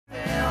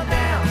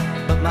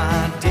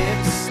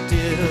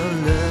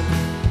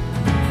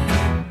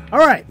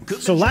right,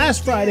 so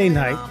last Friday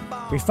night,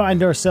 we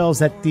find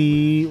ourselves at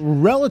the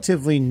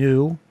relatively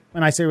new,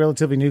 and I say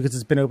relatively new because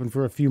it's been open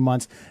for a few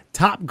months,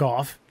 Top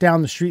Golf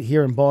down the street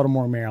here in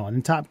Baltimore, Maryland.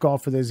 And Top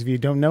Golf, for those of you who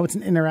don't know, it's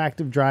an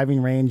interactive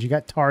driving range. You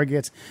got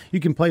targets. You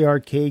can play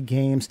arcade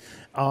games.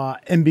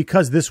 And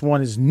because this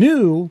one is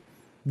new,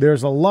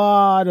 there's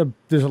bells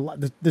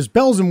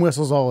and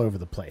whistles all over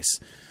the place.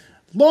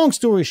 Long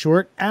story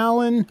short,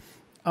 Alan,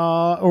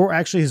 or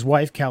actually his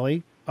wife,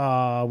 Kelly,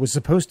 was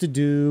supposed to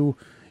do...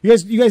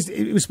 You guys,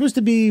 it was supposed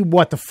to be,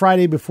 what, the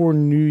Friday before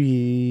New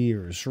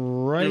Year's,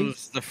 right? It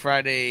was the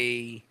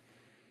Friday...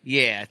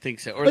 Yeah, I think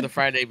so. Or the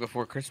Friday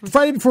before Christmas?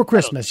 Friday before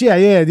Christmas,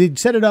 yeah. They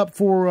set it up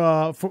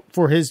for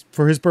his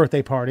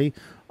birthday party.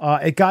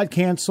 It got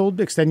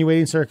canceled,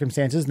 extenuating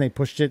circumstances, and they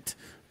pushed it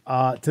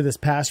to this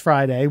past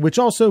Friday, which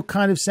also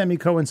kind of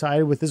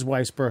semi-coincided with his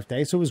wife's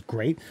birthday, so it was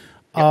great.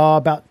 Yep.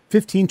 About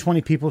 15,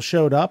 20 people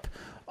showed up.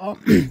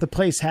 The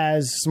place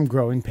has some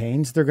growing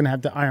pains. They're going to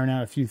have to iron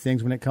out a few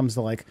things when it comes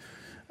to, like,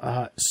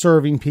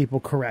 serving people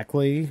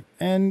correctly,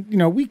 and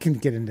we can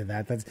get into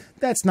that.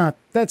 That's not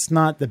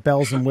the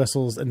bells and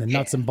whistles and the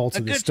nuts and bolts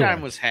of the story. A good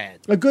time was had.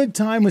 A good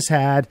time was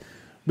had.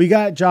 We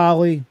got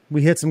jolly.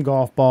 We hit some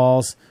golf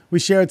balls. We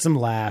shared some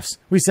laughs.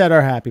 We said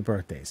our happy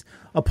birthdays.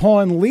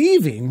 Upon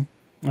leaving,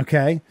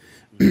 okay,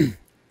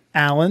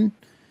 Alan,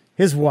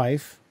 his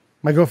wife,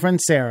 my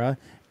girlfriend Sarah,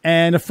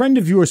 and a friend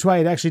of yours who I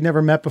had actually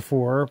never met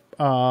before.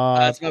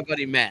 That's my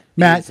buddy Matt.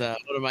 Matt,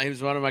 he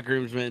was one of my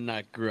groomsmen.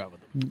 I grew up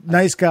with him.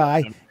 Nice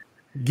guy.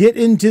 Get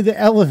into the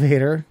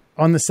elevator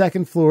on the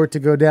second floor to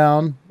go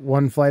down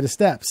one flight of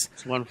steps.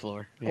 It's one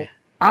floor. Yeah.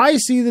 I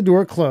see the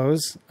door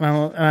close,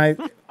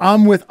 and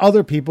I'm with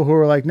other people who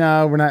are like,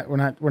 "No, we're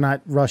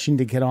not rushing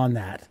to get on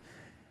that."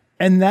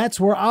 And that's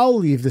where I'll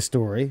leave the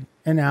story,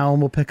 and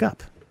Alan will pick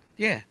up.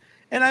 Yeah.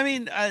 And I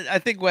mean, I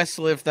think Wes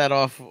left that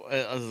off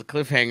as a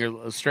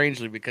cliffhanger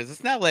strangely, because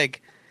it's not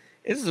like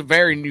this is a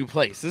very new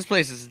place. This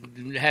place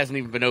hasn't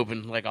even been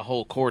open like a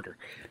whole quarter.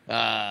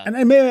 And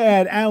I may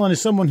add, Alan is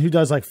someone who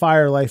does like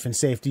fire, life, and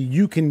safety.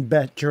 You can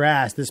bet your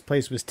ass this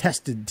place was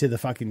tested to the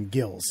fucking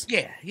gills.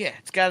 Yeah.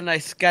 It's got a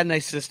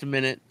nice system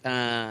in it,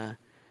 and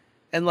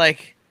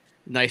like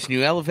nice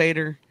new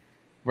elevator,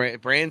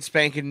 brand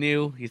spanking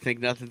new. You think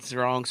nothing's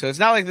wrong, so it's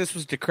not like this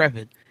was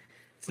decrepit.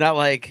 It's not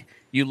like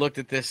you looked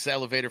at this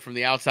elevator from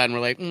the outside and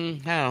were like, I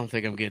don't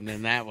think I'm getting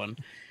in that one.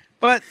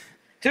 But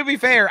to be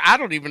fair, I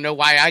don't even know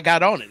why I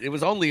got on it. It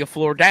was only a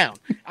floor down.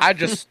 I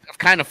just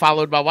kind of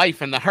followed my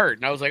wife in the herd.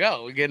 And I was like,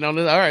 we're getting on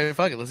this. All right,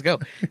 fuck it, let's go.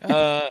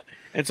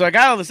 And so I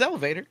got on this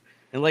elevator.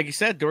 And like you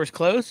said, doors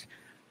closed.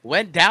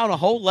 Went down a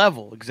whole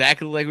level,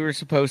 exactly like we were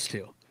supposed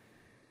to.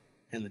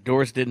 And the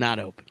doors did not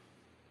open.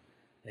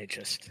 They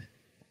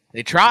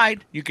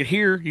tried. You could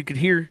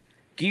hear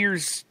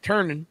gears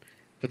turning,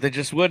 but they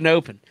just wouldn't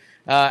open.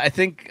 I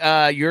think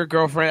your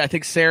girlfriend, I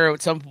think Sarah,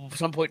 at some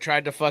point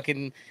tried to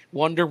fucking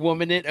Wonder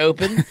Woman it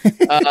open.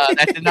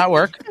 That did not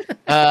work.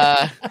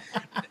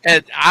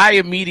 And I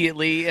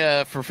immediately,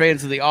 for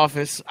fans of The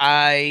Office,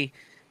 I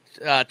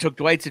took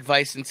Dwight's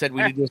advice and said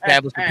we need to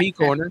establish a pee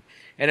corner.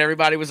 And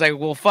everybody was like,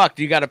 well, fuck,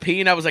 do you got to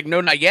pee? And I was like,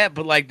 no, not yet,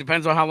 but like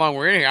depends on how long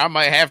we're in here. I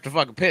might have to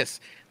fucking piss.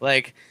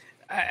 Like,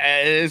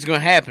 it's going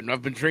to happen.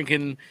 I've been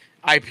drinking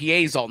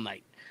IPAs all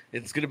night.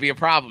 It's going to be a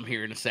problem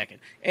here in a second.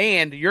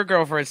 And your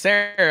girlfriend,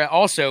 Sarah,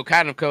 also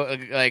kind of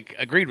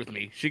agreed with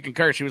me. She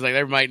concurred. She was like,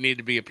 there might need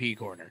to be a pee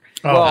corner.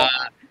 Well,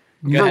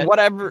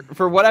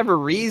 for whatever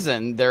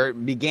reason, there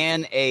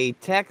began a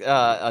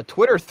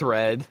Twitter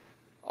thread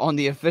on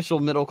the official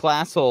Middle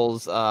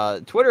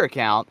Classholes Twitter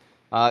account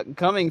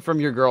coming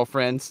from your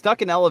girlfriend,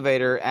 stuck in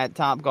elevator at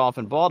Top Golf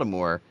in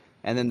Baltimore.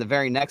 And then the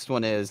very next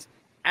one is,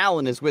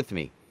 Alan is with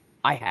me.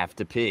 I have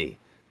to pee.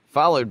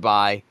 Followed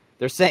by,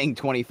 they're saying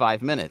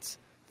 25 minutes.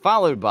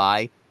 Followed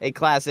by a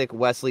classic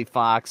Wesley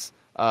Fox,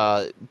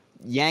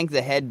 yank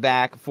the head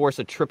back, force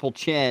a triple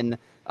chin,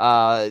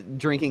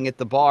 drinking at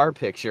the bar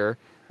picture,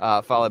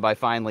 followed by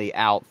finally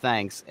out,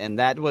 thanks. And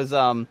that was,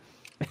 but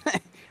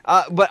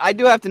I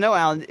do have to know,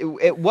 Alan,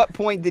 at what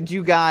point did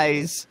you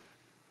guys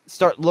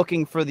start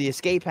looking for the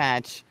escape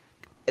hatch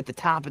at the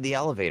top of the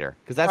elevator?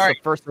 Because that's the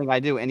first thing I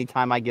do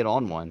anytime I get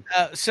on one.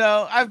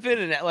 So I've been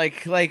in it,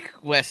 like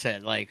Wes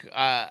said,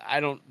 I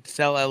don't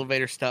sell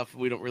elevator stuff.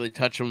 We don't really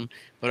touch them,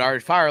 but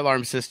our fire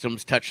alarm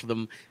systems touch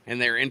them,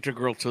 and they're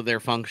integral to their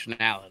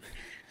functionality.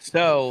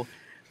 So,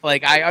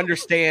 I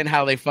understand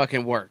how they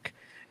fucking work.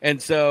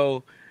 And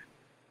so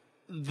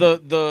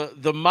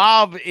the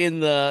mob in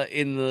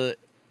the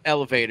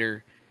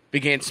elevator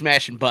began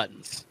smashing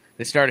buttons.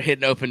 They started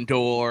hitting open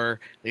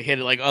door. They hit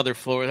it like other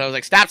floors. I was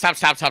like, stop,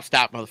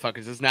 motherfuckers.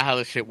 This is not how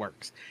this shit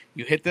works.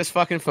 You hit this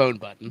fucking phone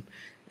button,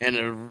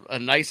 and a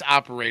nice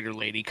operator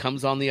lady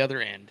comes on the other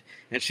end,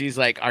 and she's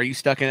like, are you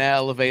stuck in that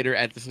elevator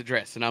at this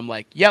address? And I'm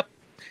like, yep.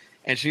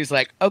 And she's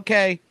like,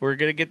 okay, we're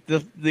going to get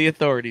the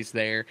authorities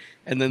there.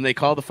 And then they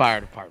call the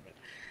fire department.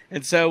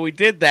 And so we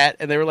did that,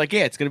 and they were like,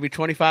 yeah, it's going to be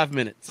 25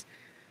 minutes.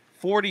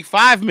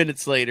 45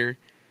 minutes later,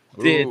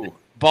 did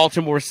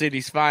Baltimore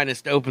City's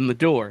finest open the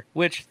door,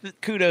 which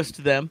kudos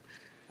to them.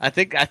 I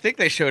think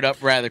they showed up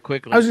rather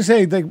quickly. I was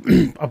going to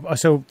say,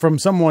 so from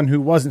someone who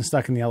wasn't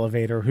stuck in the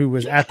elevator, who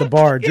was at the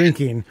bar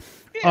drinking,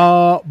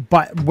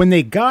 but when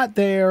they got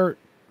there,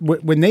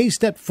 when they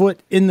stepped foot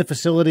in the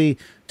facility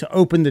to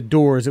open the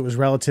doors, it was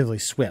relatively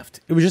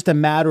swift. It was just a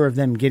matter of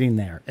them getting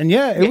there. And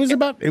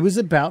it was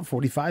about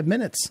 45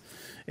 minutes.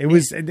 It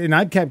was, and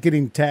I kept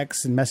getting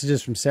texts and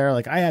messages from Sarah,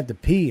 like, I had to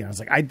pee. And I was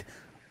like,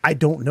 I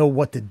don't know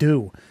what to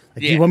do.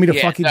 Like, do you want me to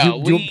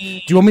fucking do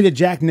you want me to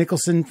Jack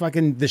Nicholson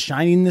fucking The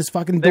Shining this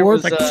fucking door?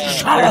 Was,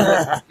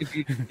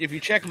 if you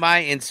check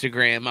my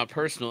Instagram, my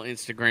personal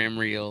Instagram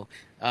reel,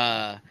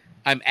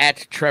 I'm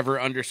at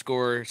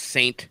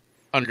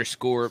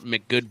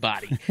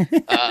Trevor_Saint_McGoodbody.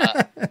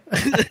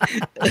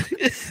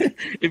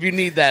 If you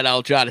need that,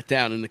 I'll jot it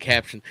down in the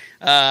caption.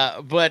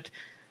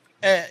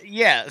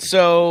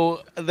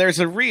 So there's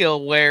a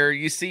reel where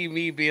you see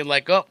me being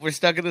like, "Oh, we're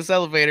stuck in this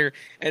elevator,"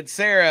 and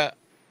Sarah.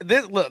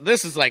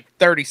 This is like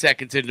 30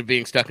 seconds into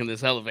being stuck in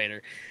this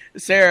elevator.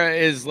 Sarah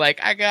is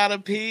like, I gotta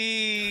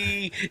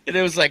pee. And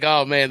it was like,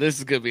 oh man, this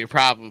is gonna be a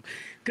problem.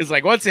 Because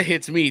like once it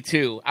hits me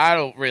too, I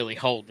don't really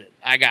hold it.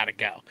 I gotta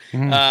go.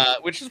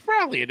 Which is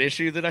probably an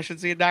issue that I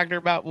should see a doctor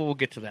about. Well, we'll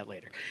get to that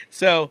later.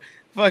 So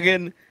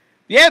fucking,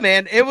 yeah,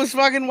 man, it was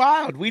fucking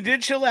wild. We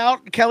did chill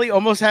out. Kelly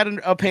almost had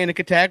a panic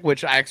attack,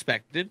 which I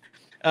expected.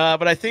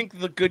 But I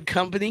think the good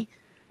company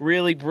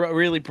really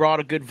brought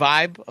a good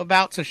vibe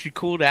about, so she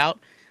cooled out.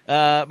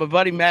 My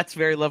buddy Matt's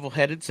very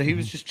level-headed, so he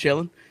was just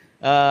chilling.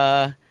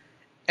 And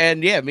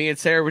yeah, me and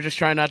Sarah were just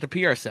trying not to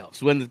pee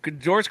ourselves. When the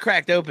doors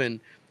cracked open,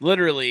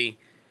 literally,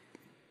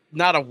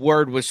 not a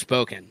word was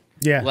spoken.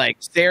 Yeah, like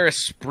Sarah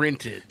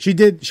sprinted. She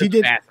did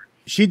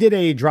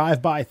a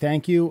drive-by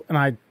thank you, and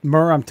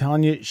I'm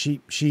telling you,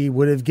 she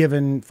would have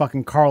given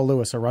fucking Carl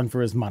Lewis a run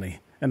for his money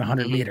in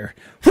 100 meter.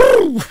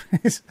 But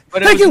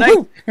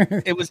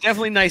it was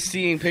definitely nice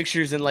seeing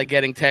pictures and like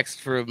getting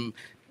texts from.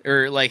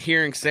 Or like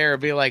hearing Sarah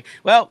be like,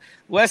 well,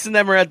 Wes and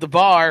them are at the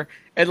bar,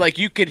 and like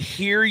you could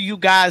hear you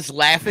guys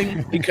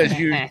laughing because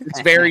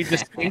it's very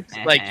distinct,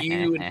 like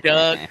you and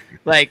Doug,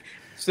 like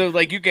so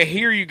like you could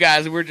hear you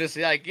guys, and we're just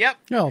like, yep,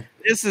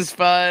 this is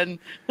fun.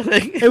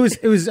 It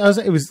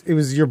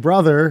was your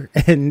brother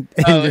and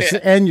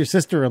your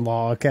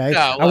sister-in-law. Okay,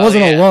 I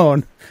wasn't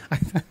alone.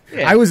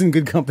 I was in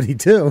good company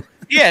too.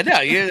 Yeah, no,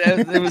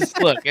 it was.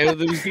 Look, it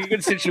was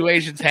good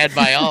situations had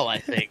by all. I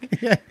think.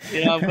 Yeah.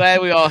 I'm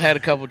glad we all had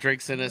a couple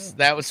drinks in us.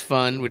 That was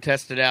fun. We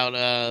tested out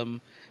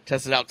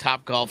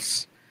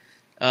Topgolf's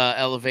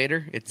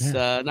elevator. It's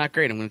not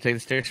great. I'm going to take the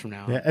stairs from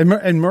now. Yeah,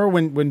 and Mur,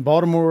 when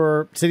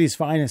Baltimore City's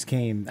Finest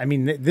came, I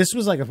mean, this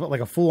was like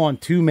a full-on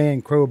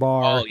 2-man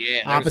crowbar. Oh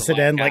yeah, opposite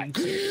end, like.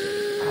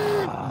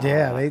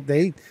 Yeah,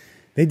 they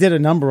did a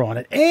number on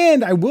it,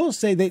 and I will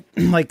say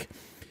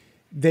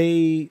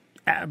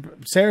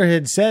Sarah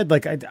had said,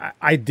 like,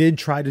 I did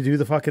try to do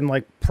the fucking,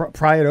 like,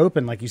 pry it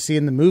open like you see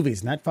in the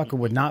movies, and that fucker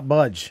would not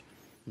budge.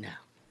 No.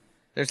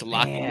 There's a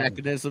locking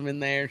mechanism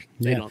in there.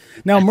 Yeah.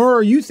 Now, Murr,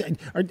 are you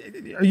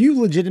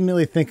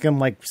legitimately thinking,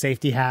 like,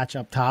 safety hatch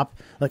up top?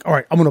 Like, all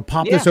right, I'm going to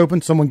pop this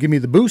open, someone give me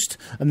the boost,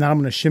 and then I'm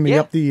going to shimmy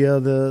up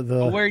the...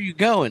 Well, where are you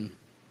going?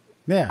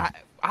 Yeah.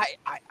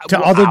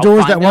 Other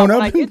doors that won't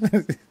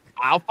open?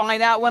 I'll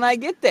find out when I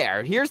get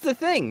there. Here's the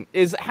thing,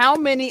 is how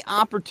many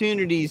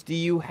opportunities do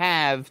you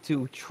have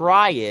to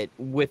try it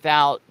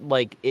without,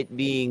 like, it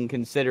being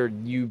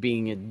considered you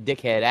being a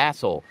dickhead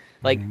asshole?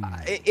 Like,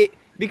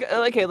 because,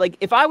 okay, like,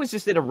 if I was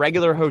just at a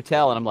regular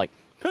hotel and I'm like,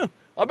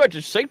 I bet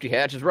your safety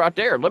hatch is right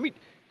there.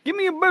 Give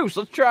me a boost.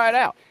 Let's try it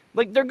out.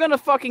 Like, they're going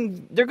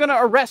to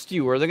arrest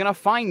you or they're going to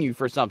fine you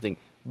for something.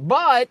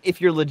 But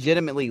if you're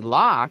legitimately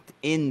locked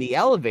in the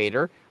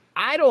elevator,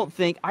 I don't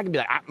think I can be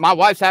like, my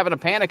wife's having a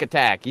panic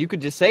attack. You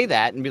could just say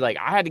that and be like,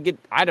 I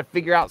had to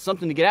figure out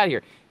something to get out of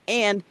here.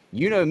 And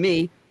you know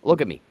me, look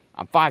at me.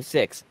 I'm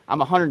 5'6". I'm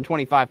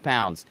 125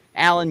 pounds.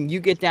 Alan, you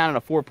get down in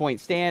a 4-point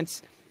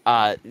stance.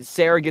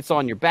 Sarah gets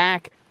on your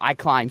back. I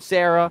climb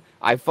Sarah.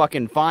 I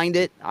fucking find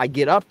it. I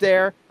get up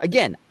there.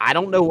 Again, I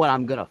don't know what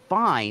I'm going to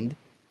find,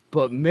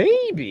 but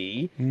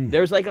maybe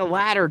there's like a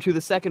ladder to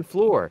the second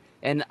floor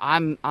and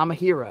I'm a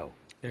hero.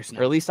 Or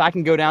at least I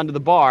can go down to the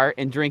bar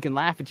and drink and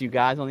laugh at you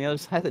guys on the other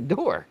side of the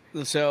door.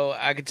 So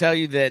I can tell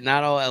you that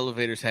not all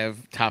elevators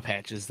have top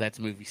hatches. That's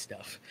movie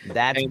stuff.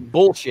 That's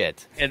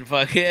bullshit. And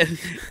fucking,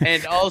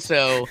 and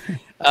also,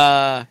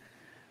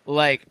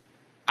 like,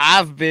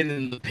 I've been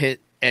in the pit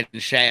and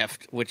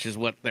shaft, which is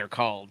what they're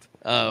called,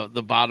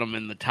 the bottom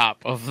and the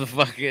top of the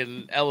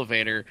fucking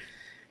elevator,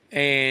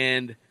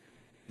 and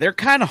they're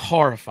kind of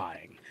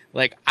horrifying.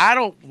 Like, I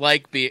don't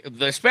like being,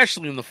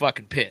 especially in the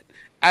fucking pit.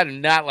 I do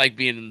not like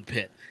being in the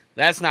pit.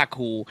 That's not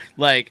cool.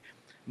 Like,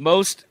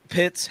 most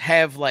pits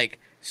have, like,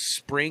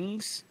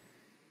 springs,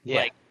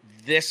 like,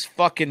 this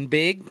fucking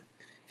big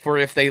for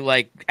if they,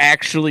 like,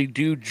 actually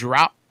do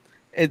drop.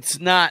 It's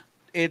not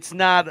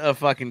a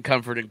fucking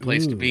comforting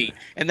place to be.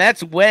 And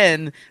that's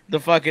when the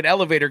fucking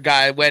elevator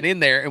guy went in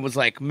there and was,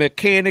 like,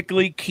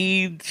 mechanically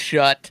keyed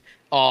shut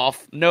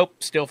off.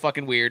 Nope, still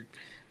fucking weird.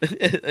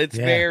 It's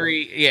Yeah.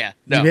 very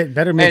no. You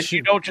better make and sure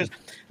you don't just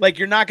like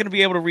you're not going to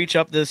be able to reach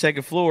up to the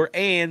second floor,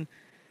 and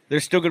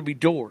there's still going to be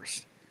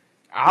doors.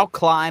 I'll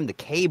climb the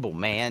cable,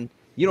 man.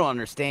 You don't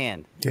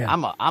understand. Yeah.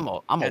 I'm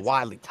a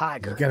wily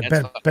tiger. You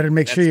gotta better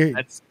make sure you.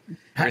 That's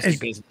risky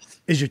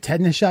business. Is your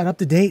tetanus shot up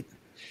to date?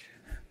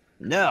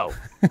 No.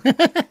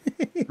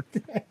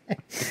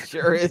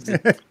 Sure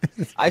isn't.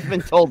 I've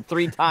been told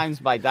 3 times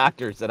by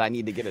doctors that I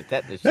need to get a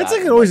tetanus That's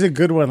shot. like always a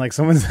good one. Like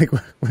someone's like,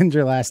 "When's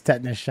your last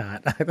tetanus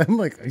shot?" I'm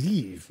like,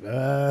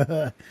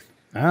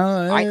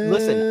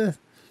 Listen.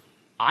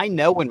 I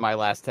know when my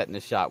last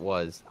tetanus shot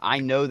was. I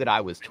know that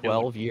I was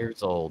 12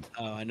 years old.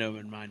 Oh, I know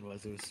when mine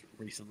was. It was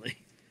recently.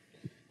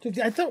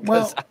 I thought.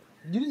 Well,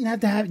 you didn't have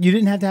to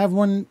have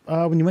one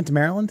when you went to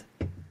Maryland.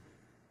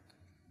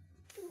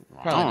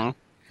 Probably not.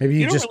 Maybe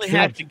You don't just really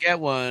have to get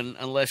one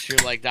unless you're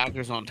like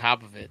doctors on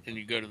top of it, and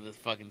you go to the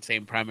fucking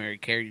same primary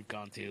care you've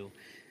gone to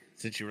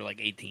since you were like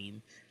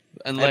 18.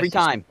 Unless Every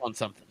time on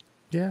something.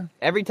 Yeah.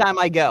 Every time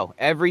I go,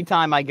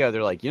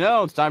 they're like,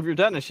 it's time for your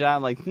tetanus shot.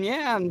 I'm like,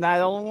 yeah, I'm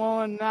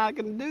not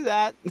going to do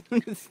that.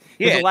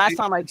 Yeah. The last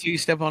time you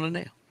step on a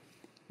nail.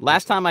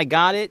 Last time I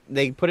got it,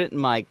 they put it in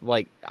my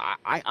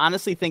I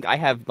honestly think I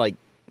have like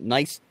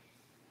nice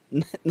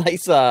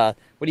what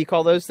do you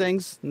call those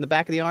things in the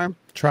back of the arm?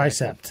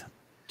 Triceps.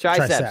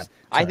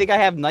 I think I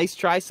have nice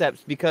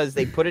triceps because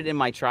they put it in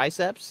my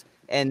triceps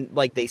and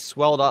like they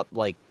swelled up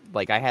like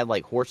I had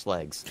like horse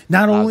legs.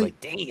 Not I was only like,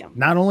 damn.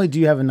 Not only do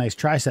you have a nice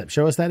tricep,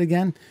 show us that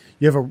again.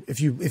 You have if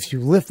you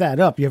lift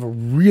that up, you have a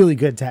really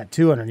good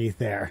tattoo underneath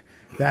there.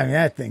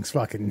 That thing's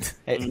fucking.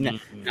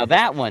 Now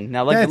that one.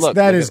 Now look.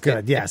 That is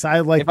good. Yes, I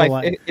like the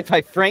one. If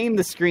I frame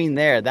the screen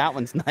there, that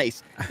one's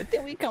nice. But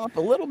then we come up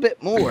a little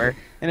bit more,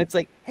 and it's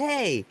like,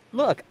 hey,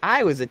 look,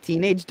 I was a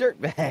teenage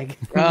dirtbag.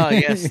 Oh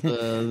yes,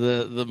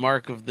 the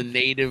mark of the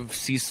native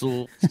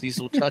Cecil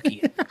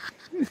Tuckian.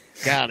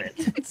 Got it.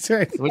 That's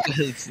right.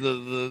 It's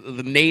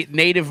the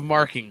native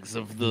markings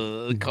of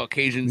the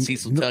Caucasian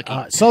Cecil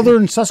Tuckian.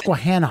 Southern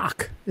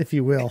Susquehannock, if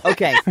you will.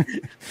 Okay,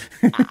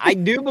 I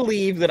do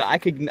believe that I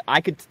could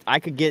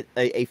get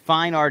a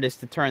fine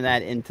artist to turn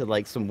that into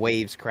like some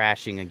waves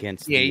crashing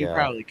against. Yeah, you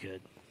probably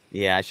could.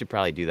 Yeah, I should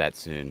probably do that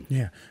soon.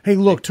 Yeah. Hey,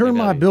 look, turn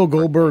my Bill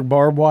Goldberg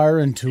barbed wire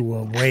into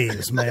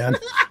waves, man.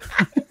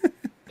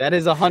 That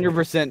is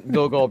 100%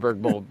 Bill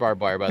Goldberg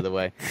barbed wire, by the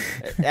way.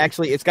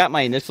 Actually, it's got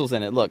my initials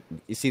in it. Look,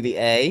 you see the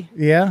A?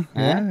 Yeah,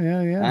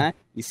 yeah.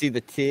 You see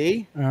the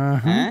T?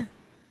 And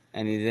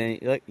then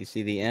look, you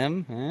see the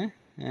M?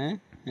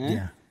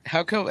 Yeah.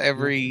 How come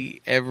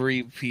every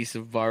piece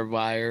of barbed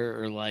wire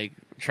or like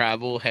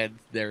travel had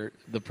the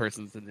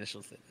person's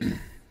initials in it?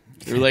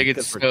 They're like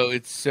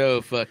it's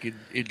so fucking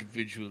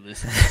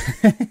individualistic.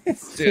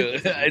 So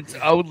it's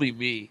only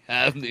me.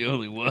 I'm the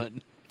only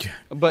one.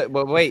 But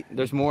wait,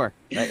 there's more.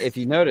 If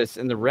you notice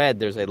in the red,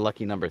 there's a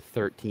lucky number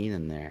 13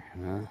 in there.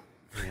 Huh?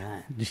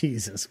 Yeah.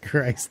 Jesus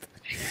Christ.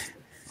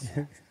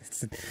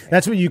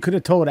 That's what you could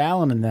have told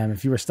Alan and them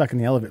if you were stuck in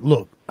the elevator.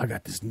 Look, I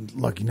got this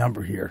lucky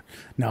number here.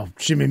 Now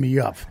shimmy me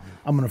up.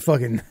 I'm gonna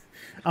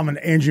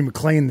Andrew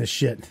McLean this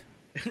shit.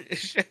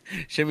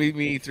 Shimmy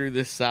me through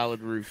this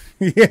solid roof.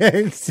 Yeah,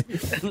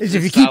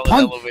 if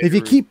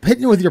you keep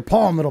hitting it with your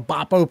palm, it'll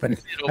pop open.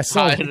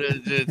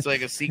 It's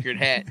like a secret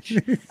hatch.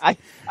 I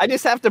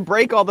just have to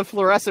break all the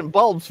fluorescent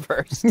bulbs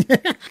first.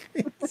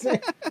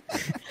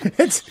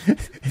 It's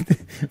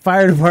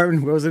fire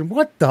department goes in.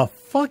 What the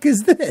fuck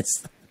is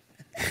this?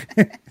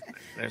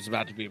 There's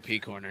about to be a pee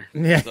corner.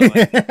 Yeah,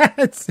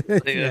 that's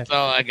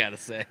all I gotta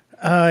say.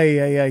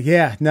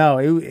 Yeah. No,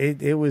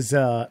 it was.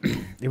 I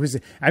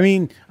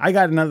mean, I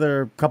got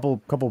another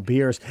couple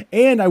beers,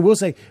 and I will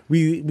say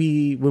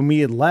we when we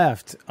had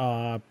left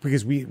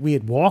because we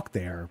had walked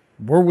there.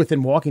 We're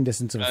within walking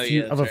distance of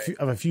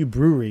a few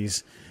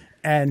breweries,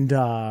 and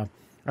I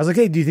was like,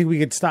 hey, do you think we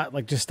could stop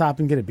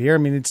and get a beer? I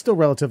mean, it's still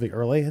relatively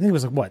early. I think it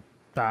was like what.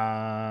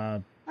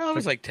 It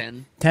was like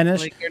 10.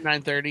 10-ish? Like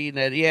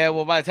 9:30. Yeah,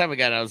 well, by the time we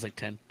got out, it was like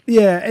 10.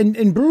 Yeah,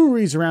 and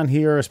breweries around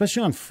here,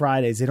 especially on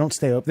Fridays, they don't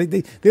stay open.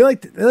 They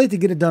like to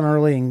get it done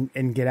early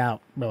and get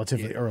out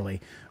relatively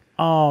early.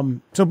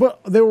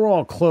 But they were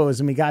all closed,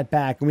 and we got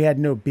back, and we had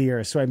no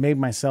beer, so I made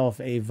myself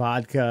a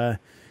vodka,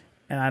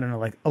 and I don't know,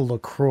 like a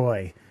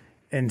LaCroix.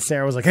 And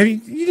Sarah was like, hey,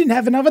 you didn't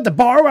have enough at the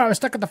bar while I was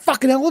stuck at the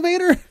fucking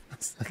elevator?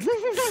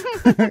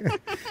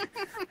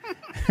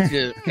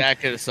 I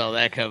could have saw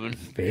that coming.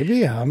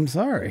 Baby, I'm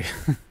sorry.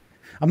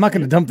 I'm not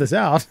going to dump this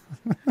out.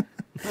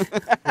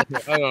 I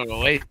don't want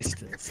to waste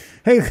this.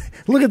 Hey,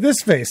 look at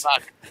this face.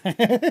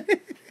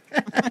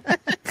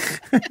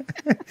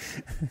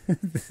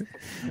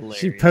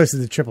 She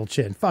posted the triple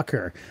chin. Fuck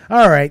her.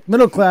 All right,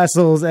 middle class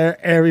souls,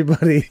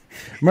 everybody.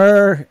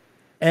 Murr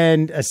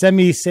and a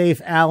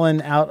semi-safe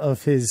Alan out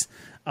of his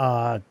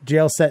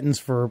jail sentence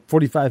for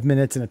 45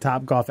 minutes in a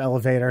Topgolf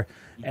elevator.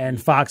 And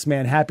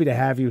Foxman, happy to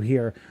have you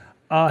here.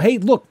 Hey,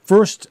 look,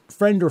 first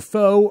friend or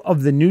foe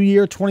of the new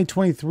year,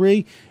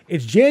 2023.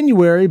 It's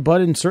January,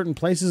 but in certain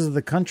places of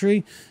the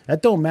country,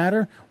 that don't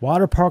matter.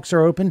 Water parks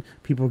are open.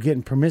 People are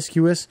getting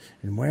promiscuous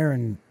and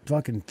wearing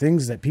fucking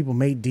things that people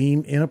may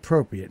deem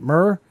inappropriate.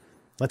 Murr,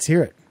 let's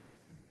hear it.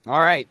 All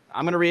right,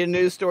 I'm going to read a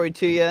news story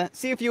to you.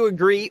 See if you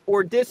agree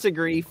or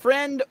disagree.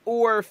 Friend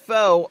or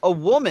foe, a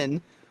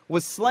woman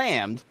was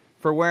slammed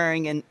for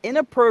wearing an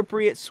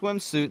inappropriate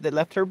swimsuit that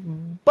left her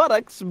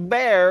buttocks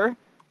bare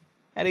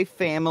at a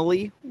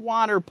family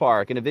water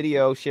park. In a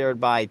video shared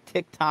by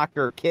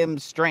TikToker Kim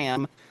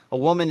Stram, a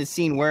woman is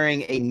seen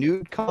wearing a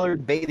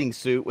nude-colored bathing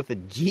suit with a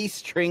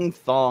G-string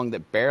thong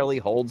that barely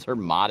holds her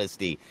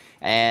modesty.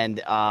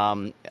 And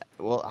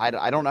well,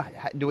 I don't know.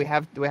 Do we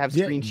have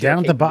screen share?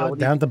 Down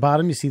at the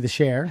bottom, you see the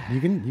share.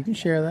 You can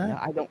share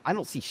that. No, I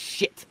don't see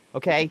shit.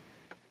 Okay.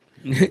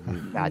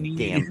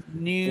 Goddamn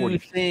new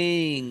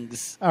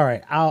things. All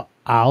right,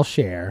 I'll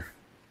share.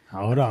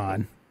 Hold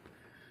on.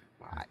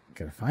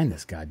 Gotta find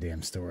this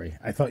goddamn story.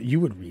 I thought you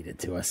would read it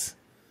to us.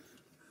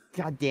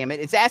 God damn it.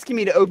 It's asking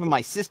me to open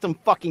my system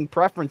fucking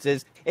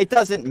preferences. It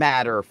doesn't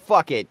matter.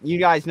 Fuck it. You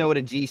guys know what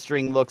a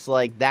G-string looks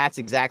like. That's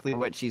exactly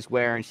what she's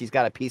wearing. She's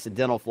got a piece of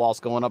dental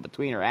floss going up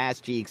between her ass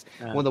cheeks.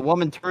 When the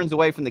woman turns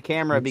away from the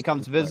camera, it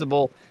becomes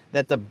visible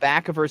that the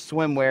back of her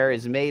swimwear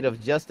is made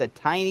of just a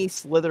tiny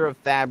slither of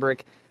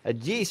fabric, a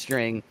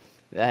G-string,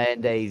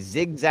 and a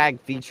zigzag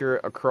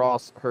feature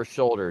across her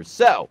shoulders.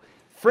 So,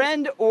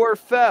 friend or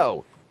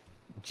foe?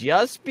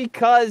 Just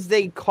because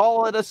they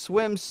call it a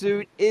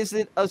swimsuit, is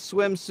it a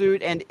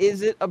swimsuit, and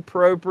is it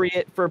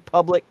appropriate for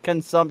public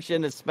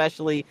consumption,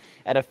 especially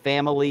at a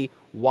family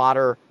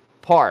water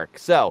park?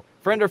 So,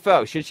 friend or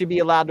foe, should she be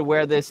allowed to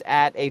wear this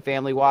at a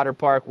family water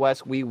park?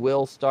 Wes, we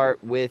will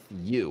start with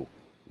you.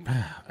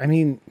 I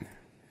mean,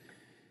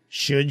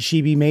 should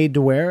she be made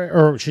to wear it,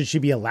 or should she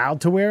be allowed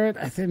to wear it?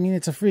 I mean,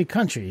 it's a free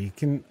country.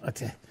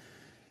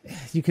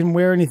 You can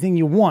wear anything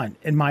you want.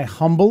 In my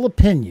humble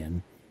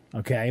opinion,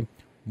 okay,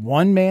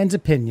 one man's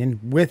opinion,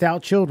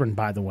 without children,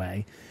 by the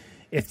way,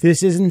 if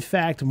this is in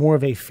fact more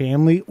of a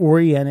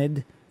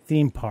family-oriented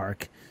theme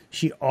park,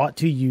 she ought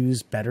to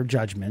use better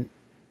judgment,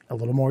 a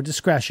little more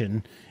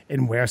discretion,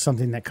 and wear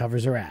something that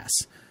covers her ass.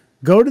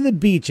 Go to the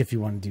beach if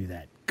you want to do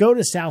that. Go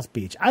to South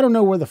Beach. I don't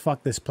know where the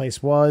fuck this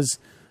place was,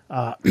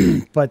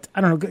 but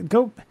I don't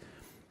know.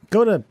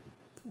 Go to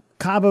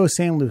Cabo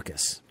San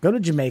Lucas. Go to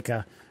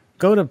Jamaica.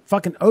 Go to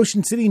fucking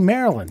Ocean City,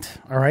 Maryland.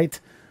 All right.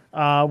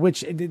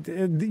 Which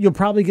you'll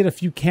probably get a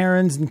few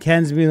Karens and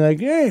Kens being like,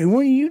 "Hey, what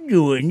are you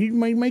doing?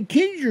 My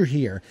kids are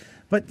here."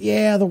 But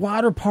yeah, the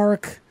water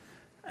park,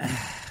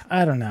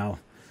 I don't know.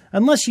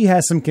 Unless she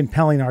has some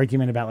compelling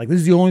argument about like,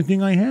 this is the only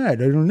thing I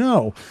had. I don't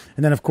know.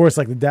 And then of course,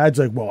 like the dad's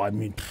like, well, I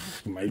mean,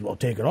 you might as well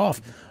take it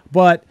off.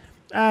 But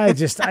I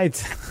think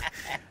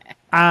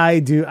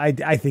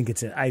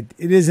it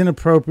is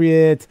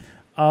inappropriate.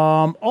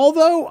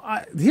 Although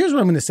here's what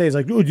I'm going to say is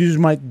like, oh, these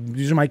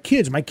are my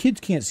kids. My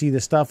kids can't see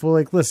this stuff. Well,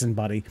 like, listen,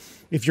 buddy,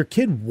 if your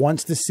kid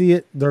wants to see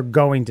it, they're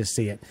going to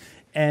see it.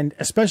 And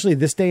especially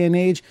this day and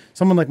age,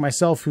 someone like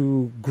myself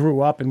who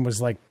grew up and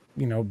was like,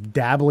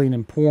 dabbling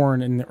in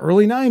porn in the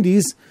early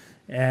 90s,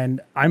 and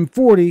I'm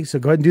 40, so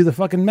go ahead and do the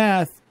fucking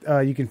math.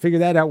 You can figure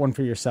that out one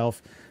for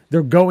yourself.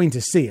 They're going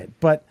to see it,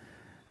 but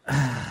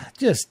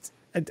just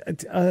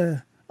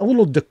a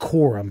little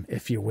decorum,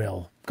 if you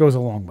will, goes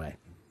a long way.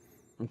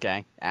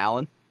 Okay,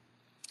 Alan?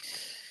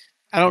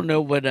 I don't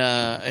know what,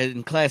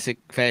 in classic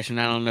fashion,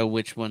 I don't know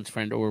which one's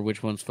friend or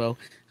which one's foe,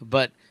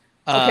 but...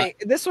 okay,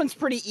 this one's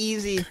pretty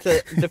easy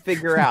to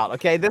figure out,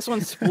 okay? This one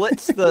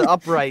splits the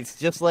uprights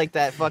just like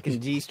that fucking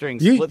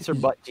G-string splits her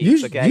butt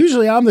cheeks, okay?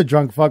 Usually I'm the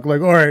drunk fuck,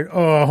 like, all right,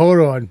 hold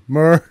on,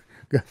 Murr.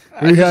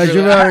 I'm not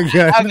gonna lie,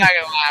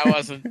 I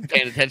wasn't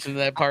paying attention to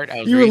that part.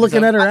 You were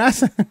looking at her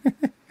ass?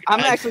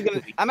 I'm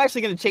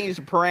actually gonna change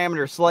the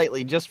parameter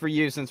slightly just for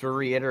you since we're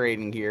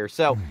reiterating here.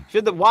 So,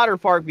 should the water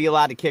park be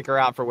allowed to kick her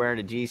out for wearing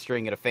a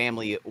G-string at a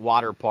family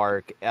water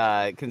park?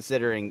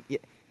 Considering,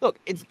 look,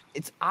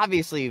 it's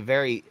obviously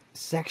very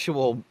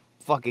sexual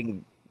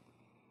fucking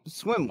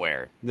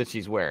swimwear that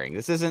she's wearing.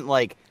 This isn't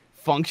like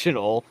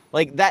functional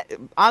like that.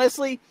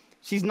 Honestly,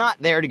 she's not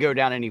there to go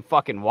down any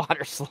fucking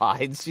water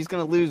slides. She's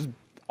gonna lose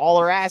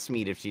all her ass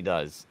meat if she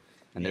does,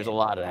 and there's a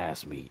lot of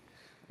ass meat.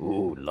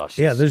 Ooh, luscious.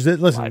 Yeah,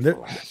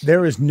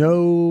 there is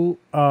no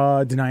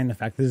denying the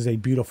fact this is a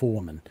beautiful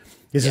woman.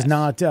 This is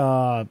not,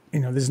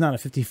 this is not a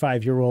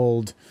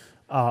 55-year-old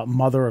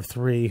mother of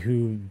three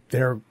who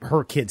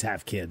her kids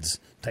have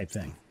kids type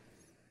thing.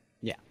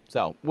 Yeah.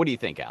 So, what do you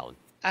think, Alan?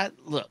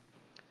 Look,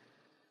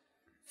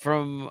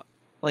 from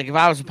like if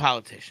I was a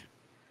politician,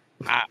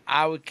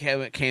 I would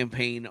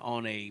campaign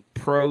on a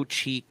pro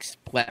cheeks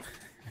platform.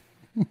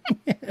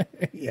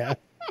 Yeah.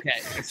 Okay.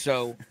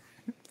 So,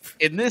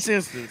 in this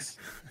instance,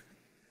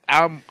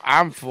 I'm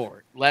for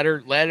it. Let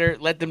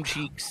them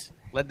cheeks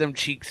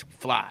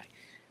fly.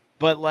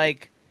 But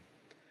like,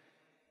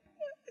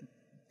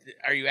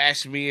 Are you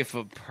asking me if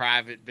a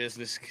private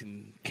business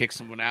can kick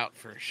someone out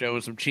for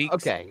showing some cheeks?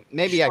 Okay,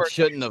 maybe I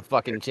shouldn't have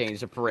fucking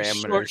changed the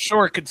parameters.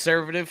 Short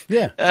conservative.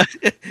 Yeah.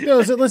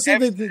 Let's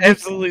say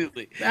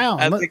absolutely.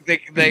 Alan, I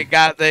think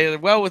they're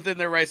well within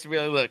their rights to be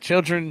like, look,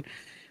 children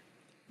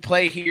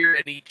play here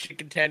and eat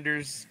chicken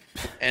tenders,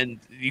 and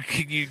you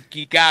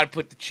got to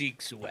put the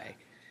cheeks away.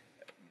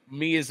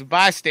 Me as a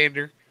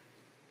bystander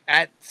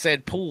at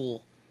said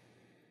pool,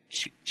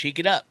 cheek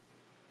it up,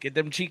 get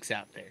them cheeks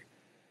out there.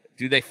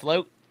 Do they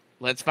float?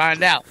 Let's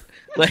find out.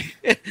 Like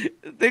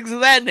things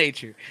of that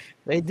nature.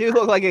 They do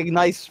look like a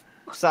nice,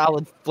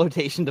 solid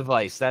flotation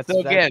device. That's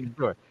again,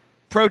 sure.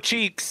 Pro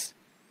cheeks,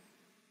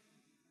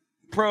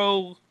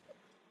 pro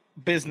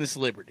business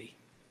liberty.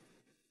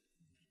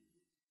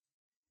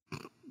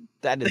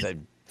 That is a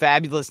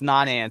fabulous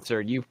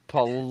non-answer. You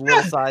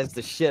politicized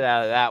the shit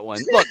out of that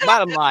one. Look,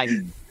 bottom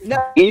line,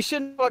 no, you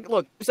shouldn't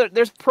look. So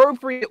there's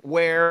appropriate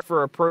wear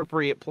for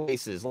appropriate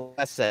places. Like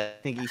I said,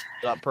 I think he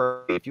stood up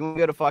perfect. If you want to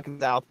go to fucking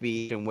South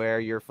Beach and wear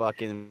your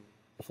fucking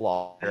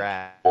flaw,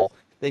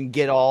 then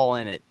get all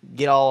in it.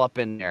 Get all up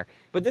in there.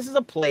 But this is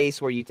a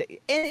place where you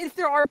take. And if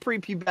there are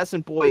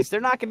prepubescent boys, they're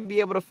not going to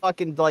be able to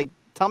fucking like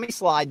tummy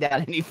slide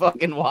down any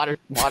fucking water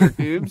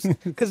tubes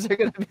because they're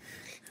going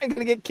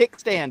to get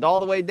kickstand all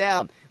the way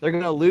down. They're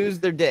going to lose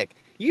their dick.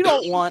 You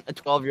don't want a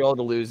 12-year-old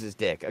to lose his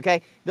dick,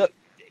 okay?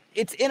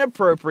 It's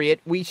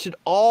inappropriate. We should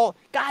all,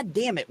 God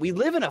damn it, we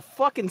live in a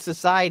fucking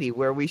society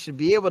where we should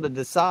be able to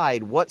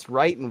decide what's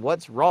right and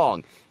what's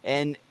wrong.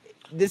 And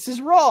this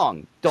is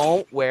wrong.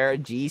 Don't wear a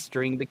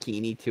G-string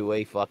bikini to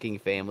a fucking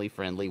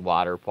family-friendly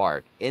water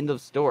park. End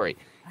of story.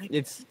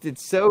 It's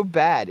so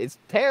bad. It's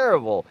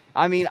terrible.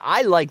 I mean,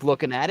 I like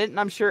looking at it, and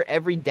I'm sure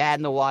every dad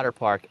in the water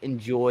park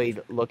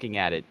enjoyed looking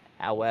at it.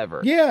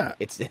 However,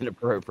 it's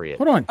inappropriate.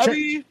 Hold on.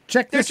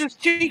 Check they're this.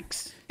 just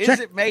cheeks. Is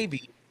it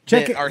maybe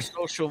that our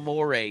social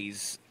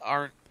mores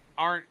aren't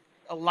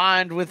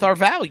aligned with our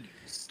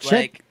values?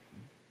 Check.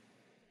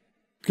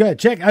 Good.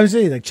 Check. I was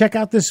saying, like, check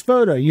out this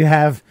photo. You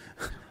have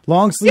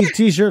long sleeve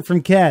T-shirt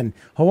from Ken,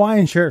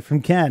 Hawaiian shirt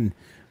from Ken.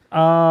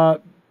 I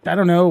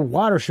don't know,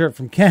 water shirt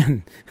from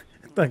Ken.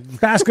 Like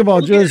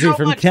basketball jersey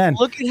from Ken.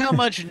 Look at how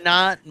much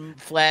not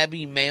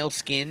flabby male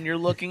skin you're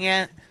looking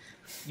at.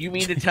 You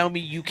mean to tell me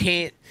you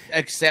can't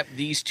accept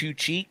these two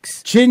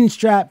cheeks? Chin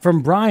strap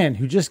from Brian,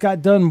 who just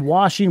got done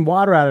washing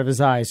water out of his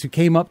eyes, who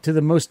came up to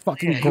the most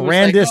fucking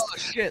grandest. Like, oh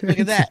shit! Look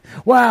at that!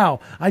 Wow,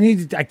 I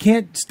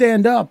can't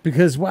stand up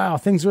because wow,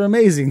 things are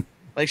amazing.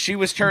 Like she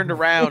was turned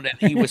around and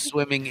he was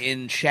swimming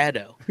in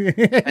shadow, and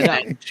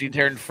then she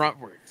turned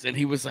frontwards, and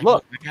he was like,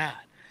 "Look, oh my god!"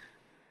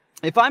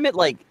 If I'm at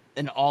like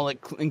an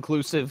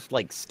all-inclusive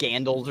like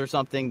Scandals or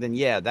something, then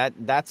yeah,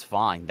 that's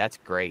fine. That's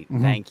great.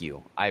 Mm-hmm. Thank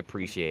you. I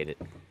appreciate it.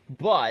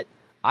 But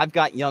I've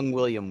got young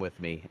William with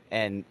me,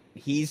 and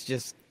he's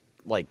just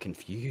like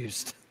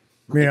confused.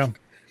 Yeah,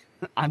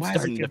 I'm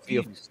starting to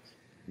feel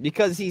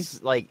because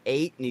he's like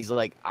 8, and he's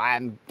like,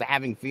 I'm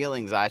having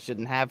feelings I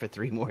shouldn't have for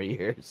 3 more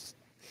years.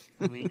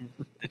 I mean,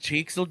 the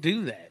cheeks will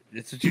do that.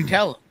 That's what you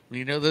tell him.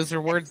 You know, those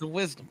are words of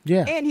wisdom.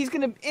 Yeah, and he's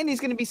gonna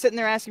be sitting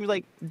there asking me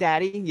like,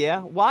 "Daddy, yeah,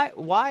 why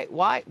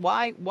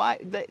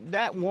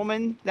that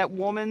woman that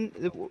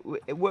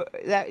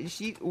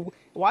she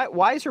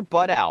why is her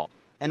butt out?"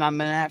 And I'm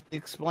gonna have to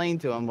explain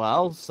to him,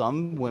 well,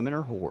 some women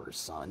are whores,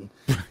 son.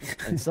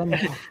 And some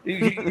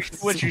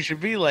what you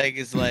should be like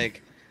is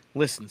like,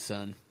 listen,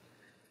 son.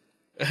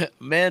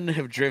 Men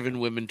have driven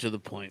women to the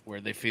point where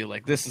they feel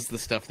like this is the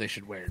stuff they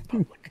should wear in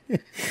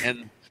public,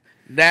 and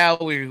now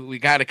we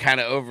got to kind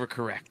of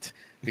overcorrect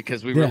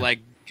because we were like,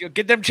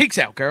 get them cheeks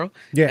out, girl.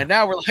 Yeah. And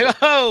now we're like,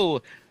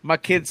 oh, my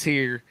kid's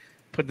here,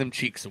 put them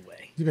cheeks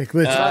away. Like,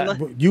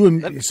 listen, you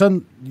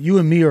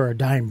and me are a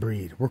dying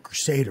breed. We're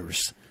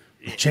crusaders.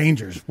 We're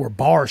changers. We're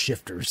bar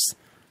shifters.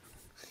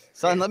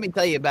 Son, let me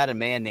tell you about a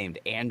man named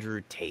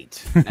Andrew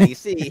Tate. Now, you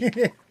see,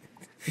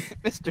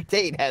 Mr.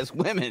 Tate has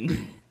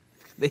women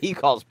that he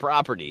calls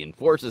property and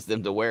forces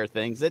them to wear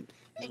things that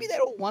maybe they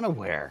don't want to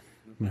wear.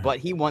 But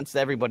he wants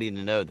everybody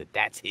to know that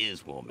that's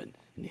his woman,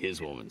 and his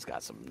woman's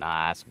got some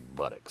nice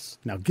buttocks.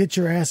 Now get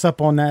your ass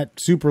up on that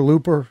super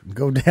looper and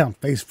go down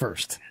face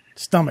first.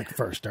 Stomach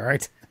first, all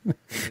right?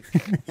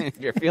 If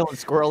you're feeling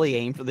squirrely,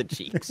 aim for the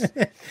cheeks.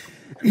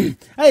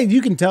 Hey,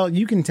 you can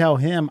tell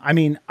him. I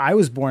mean, I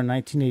was born in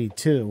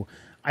 1982.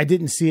 I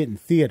didn't see it in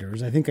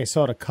theaters. I think I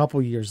saw it a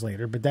couple years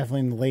later, but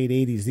definitely in the late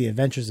 80s, The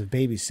Adventures of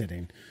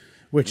Babysitting,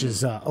 which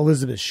is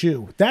Elizabeth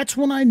Shue. That's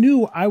when I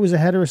knew I was a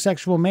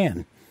heterosexual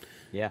man.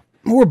 Yeah.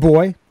 Or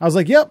boy. I was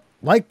like, yep,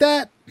 like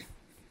that.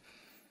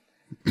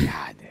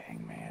 God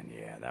dang, man.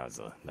 Yeah, that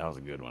was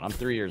a good one. I'm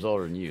 3 years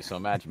older than you, so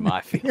imagine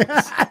my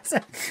feelings.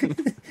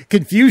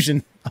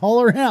 Confusion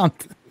all around.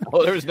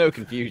 Oh, there was no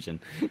confusion.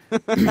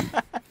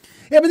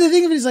 Yeah, but the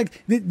thing of it is,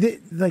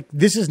 like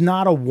this is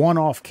not a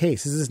one-off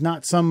case. This is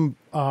not some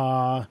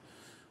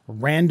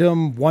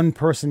random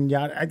one-person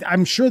yacht.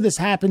 I'm sure this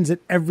happens at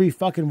every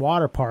fucking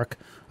water park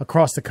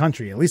across the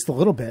country, at least a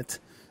little bit.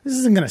 This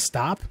isn't going to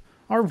stop.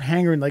 are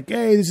hankering like,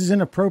 hey, this is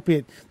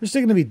inappropriate. There's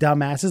still going to be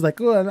dumbasses like,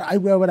 oh, I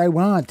wear what I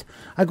want.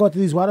 I go out to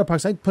these water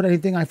parks. I put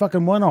anything I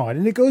fucking want on.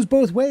 And it goes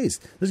both ways.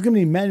 There's going to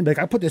be men like,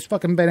 I put this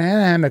fucking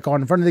banana hammock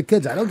on in front of the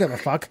kids. I don't give a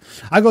fuck.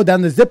 I go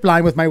down the zip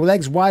line with my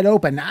legs wide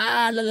open.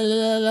 Ah, la, la,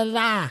 la, la,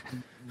 la.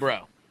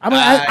 Bro.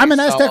 I'm an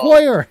Aztec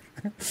warrior.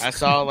 I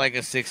saw like a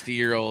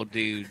 60-year-old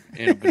dude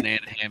in a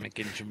banana hammock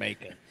in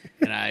Jamaica,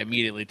 and I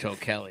immediately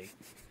told Kelly,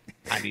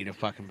 I need a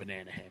fucking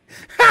banana hammock.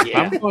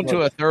 Yeah. I'm going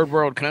to a third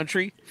world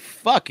country.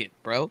 Fuck it,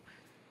 bro.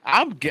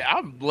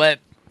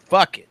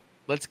 Fuck it.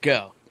 Let's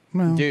go.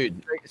 Well,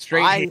 dude,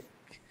 straight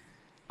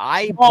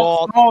I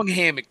bought long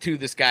hammock too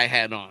this guy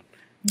had on.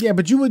 Yeah,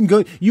 but you wouldn't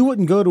go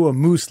to a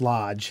moose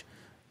lodge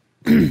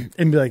and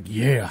be like,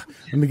 yeah,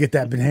 let me get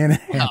that banana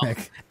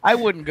hammock. I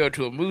wouldn't go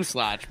to a moose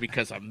lodge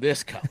because I'm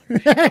this color.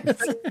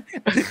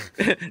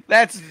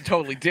 That's a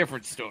totally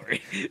different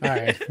story. All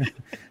right.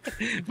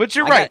 But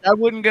you're right. I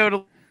wouldn't go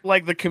to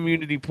like the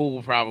community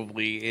pool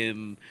probably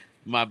in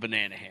my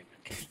banana hammock.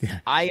 Yeah.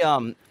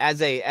 I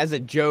as a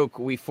joke,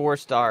 we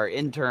forced our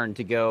intern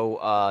to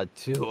go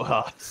to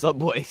a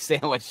Subway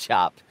sandwich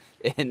shop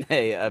in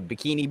a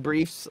bikini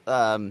briefs.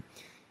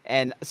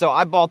 And so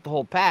I bought the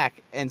whole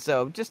pack, and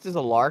so just as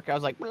a lark, I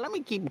was like, well, let me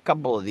keep a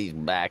couple of these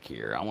back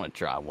here. I want to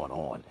try one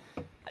on.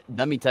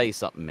 Let me tell you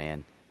something,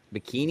 man.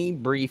 Bikini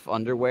brief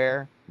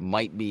underwear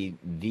might be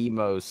the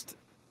most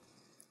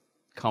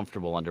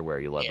comfortable underwear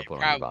you'll ever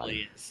put on your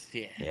body. Is.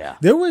 Yeah. Yeah.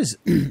 There was,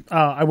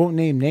 I won't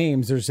name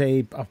names. There's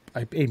a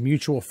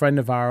mutual friend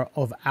of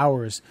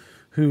ours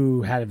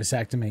who had a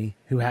vasectomy,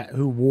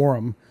 who wore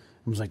them.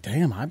 I was like,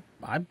 damn,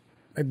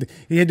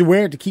 he had to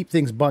wear it to keep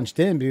things bunched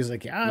in, but he was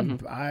like,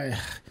 yeah,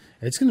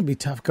 it's going to be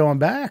tough going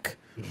back.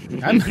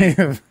 I may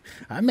have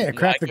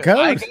cracked the code.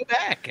 I go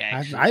back,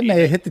 I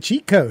may have hit the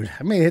cheat code.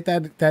 I may have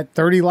hit that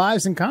 30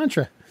 lives in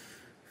Contra.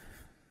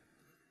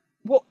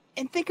 Well,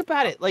 and think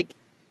about it. Like,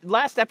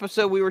 last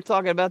episode we were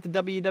talking about the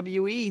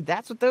WWE.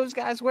 That's what those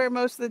guys wear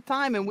most of the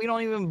time, and we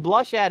don't even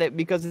blush at it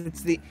because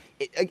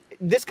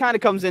this kind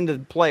of comes into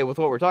play with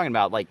what we're talking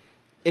about. Like,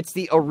 it's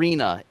the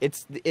arena.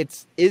 Is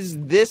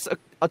this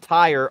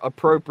attire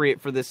appropriate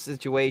for this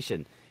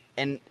situation?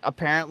 And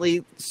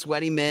apparently,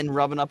 sweaty men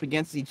rubbing up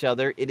against each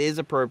other, it is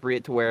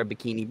appropriate to wear a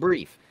bikini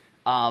brief.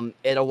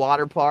 At a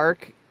water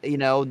park,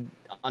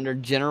 under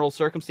general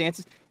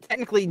circumstances,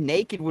 technically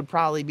naked would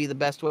probably be the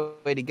best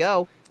way to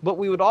go. But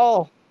we would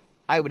all,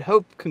 I would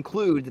hope,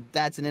 conclude that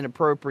that's an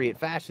inappropriate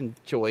fashion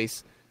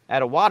choice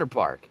at a water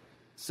park.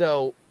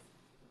 So,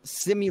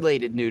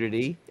 simulated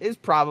nudity is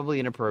probably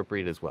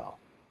inappropriate as well.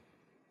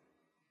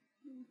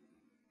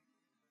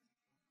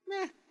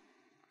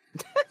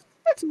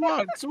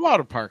 It's a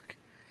water park.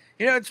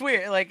 It's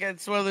weird. Like,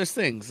 it's one of those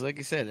things. Like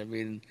you said, I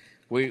mean,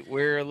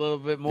 we're a little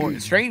bit more,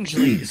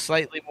 strangely,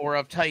 slightly more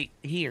uptight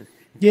here.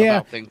 Yeah.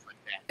 About things like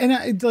that. And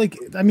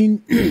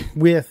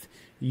with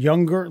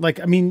younger,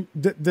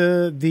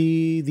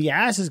 the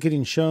ass is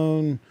getting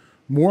shown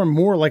more and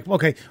more. Like,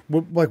 okay,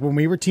 like when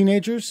we were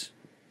teenagers,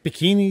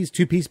 bikinis,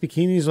 2-piece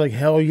bikinis, like,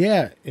 hell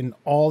yeah. And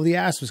all the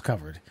ass was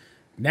covered.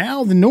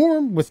 Now the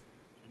norm with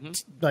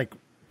like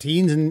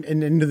teens and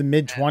into the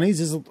mid-20s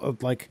is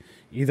like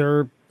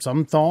either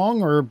some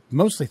thong or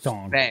mostly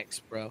thong. Thanks,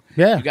 bro.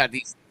 Yeah. You got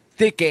these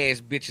thick-ass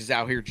bitches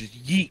out here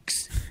just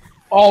yeeks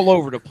all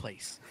over the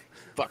place.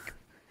 Fuck.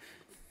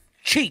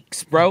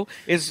 Cheeks, bro.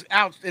 It's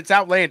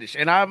outlandish,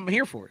 and I'm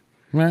here for it.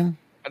 Man.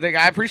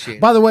 I appreciate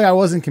it. By the way, I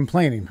wasn't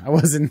complaining.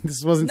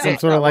 This wasn't some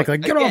sort of like get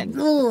again,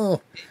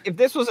 off. If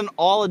this was an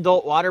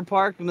all-adult water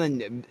park,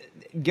 then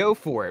go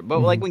for it. But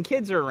like when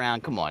kids are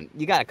around, come on,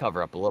 you got to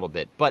cover up a little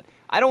bit. But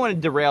I don't want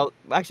to derail.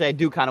 Actually, I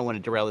do kind of want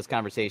to derail this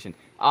conversation.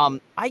 I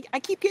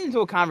keep getting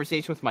into a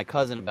conversation with my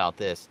cousin about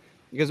this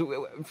because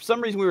for some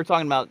reason we were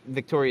talking about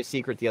Victoria's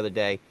Secret the other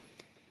day.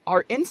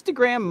 Are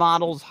Instagram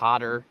models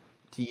hotter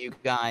to you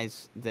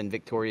guys than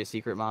Victoria's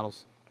Secret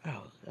models?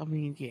 Oh, I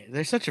mean, yeah,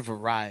 there's such a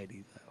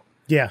variety though.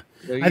 Yeah,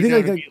 So I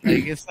think like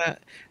it's not.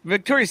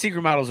 Victoria's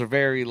Secret models are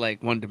very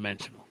like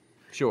one-dimensional.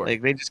 Sure.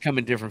 Like they just come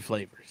in different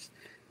flavors.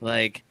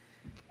 Like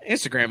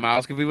Instagram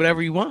models can be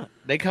whatever you want.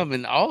 They come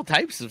in all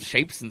types of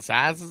shapes and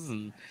sizes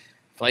and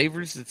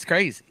flavors. It's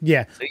crazy.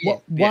 Yeah.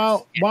 So,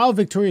 while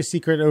Victoria's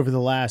Secret over the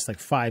last like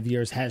 5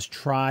 years has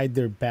tried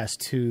their best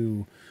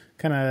to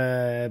kind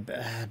of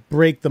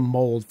break the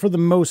mold, for the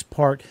most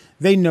part,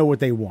 they know what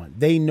they want.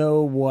 They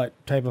know what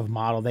type of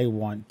model they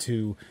want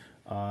to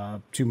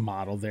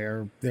model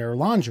their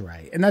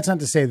lingerie. And that's not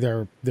to say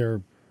they're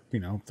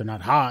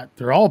not hot.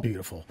 They're all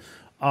beautiful.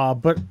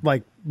 But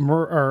like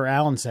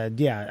Alan said,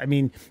 yeah, I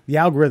mean, the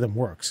algorithm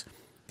works.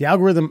 The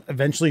algorithm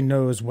eventually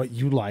knows what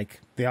you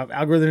like. The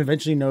algorithm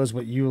eventually knows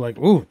what you like.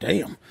 Ooh,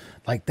 damn.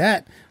 Like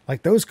that.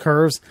 Like those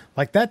curves.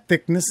 Like that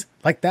thickness.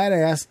 Like that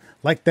ass.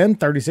 Like them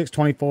 36,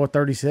 24,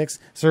 36.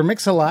 Sir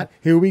Mix-a-Lot.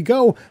 Here we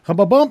go.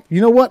 Hubba bump. You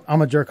know what?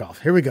 I'm a jerk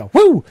off. Here we go.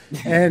 Woo!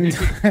 And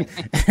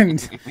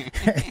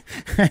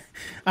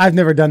I've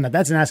never done that.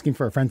 That's an asking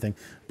for a friend thing.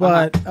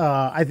 But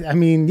I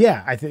mean,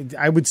 yeah,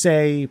 I would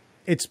say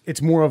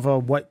it's more of a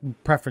what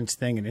preference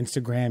thing, and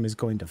Instagram is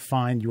going to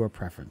find your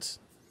preference.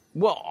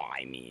 Well,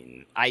 I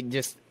mean, I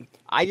just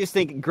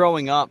think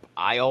growing up,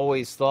 I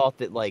always thought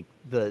that like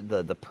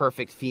the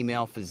perfect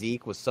female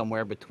physique was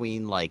somewhere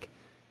between like,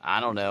 I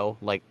don't know,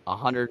 like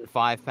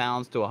 105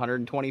 pounds to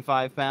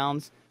 125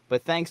 pounds.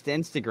 But thanks to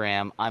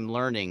Instagram, I'm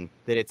learning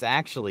that it's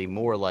actually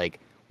more like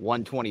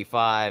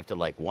 125 to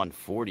like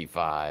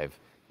 145,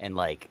 and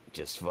like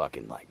just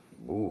fucking like,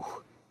 ooh,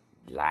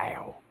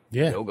 loud.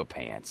 Yeah. Yoga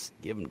pants.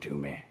 Give them to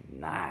me.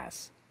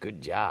 Nice.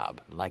 Good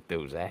job. I like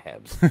those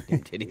abs. Them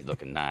titties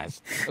looking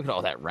nice. Look at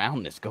all that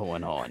roundness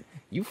going on.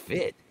 You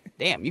fit.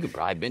 Damn, you could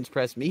probably bench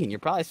press me, and you're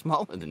probably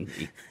smaller than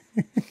me.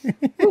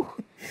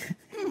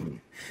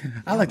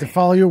 I like to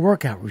follow your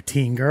workout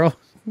routine, girl.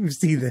 You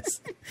see this.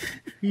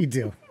 You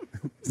do.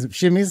 Some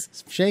shimmies,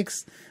 some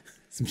shakes,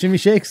 some shimmy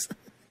shakes.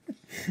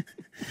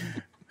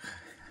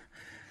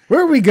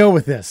 Where do we go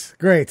with this?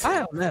 Great. I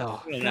don't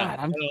know. God,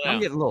 I'm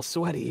getting a little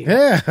sweaty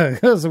here. Yeah,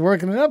 because we're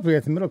working it up here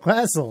at the middle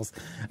class souls.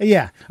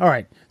 Yeah. All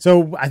right.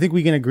 So I think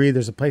we can agree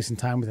there's a place and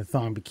time with a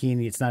thong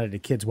bikini. It's not at a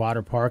kid's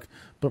water park,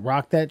 but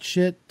rock that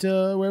shit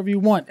wherever you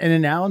want. And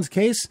in Alan's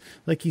case,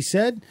 like he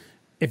said,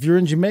 if you're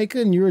in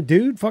Jamaica and you're a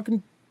dude,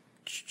 fucking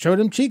show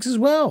them cheeks as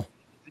well.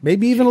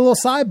 Maybe even a little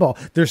side ball.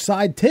 There's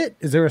side tit.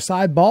 Is there a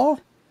side ball?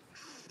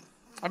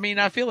 I mean,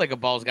 I feel like a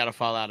ball's got to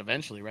fall out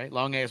eventually, right?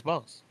 Long ass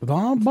balls.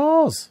 Long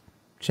balls.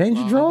 Change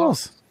your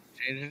draws.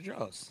 Change the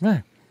draws.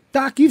 Right.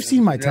 Doc, you've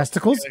seen my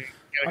testicles.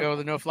 Gotta go with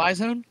the no-fly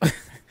zone?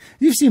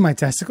 You've seen my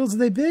testicles. Are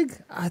they big?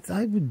 I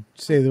would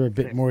say they're a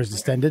bit more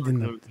distended than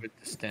the...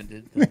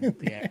 Distended than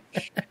the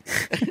average.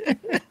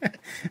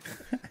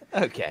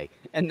 Okay,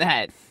 and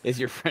that is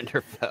your friend or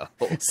foe.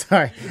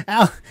 Sorry.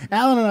 Alan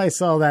and I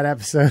saw that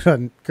episode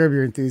on Curb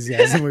Your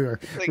Enthusiasm. We were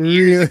Like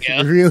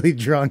really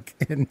drunk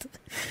and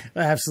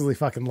absolutely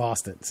fucking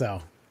lost it.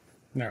 So,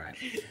 all right.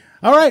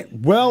 All right.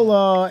 Well,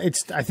 I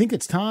think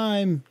it's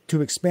time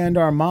to expand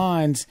our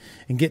minds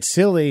and get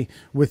silly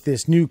with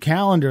this new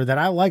calendar that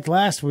I liked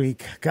last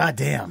week. God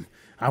damn.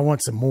 I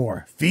want some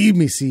more. Feed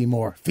me,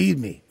 Seymour. Feed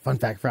me. Fun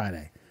Fact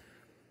Friday.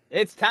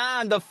 It's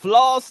time to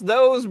floss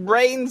those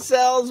brain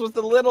cells with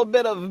a little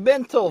bit of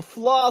mental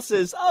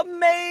flosses.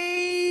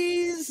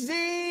 Amazing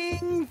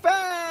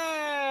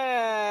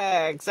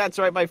facts! That's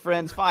right, my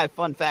friends. 5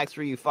 fun facts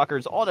for you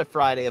fuckers on a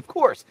Friday, of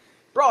course.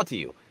 Brought to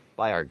you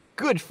by our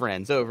good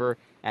friends over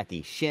at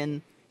the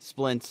Shin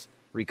Splints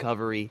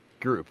Recovery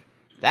Group.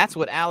 That's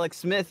what Alex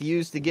Smith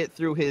used to get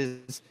through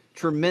his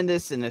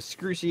tremendous and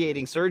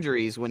excruciating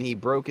surgeries when he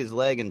broke his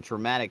leg in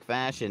traumatic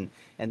fashion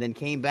and then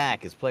came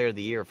back as Player of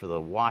the Year for the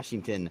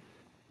Washington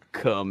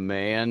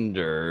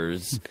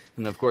Commanders.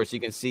 And of course, you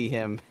can see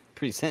him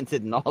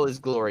presented in all his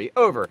glory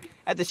over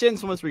at the Shin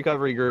Splints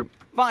Recovery Group.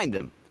 Find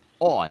them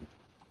on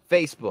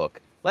Facebook.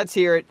 Let's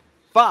hear it.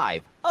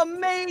 5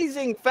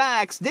 amazing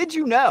facts. Did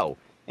you know?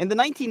 In the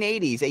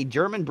 1980s, a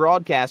German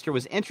broadcaster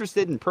was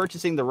interested in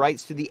purchasing the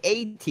rights to the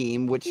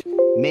A-Team, which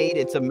made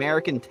its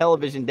American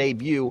television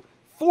debut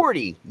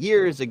 40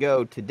 years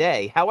ago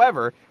today.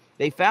 However,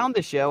 they found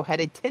the show had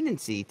a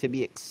tendency to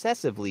be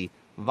excessively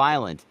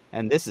violent,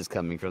 and this is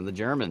coming from the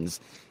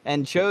Germans,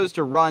 and chose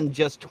to run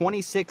just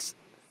 26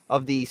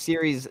 of the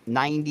series'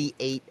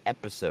 98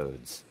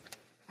 episodes.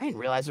 I didn't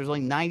realize there was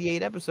only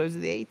 98 episodes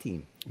of the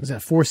A-Team. Was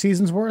that 4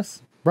 seasons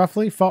worth,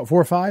 roughly? 4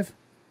 or 5?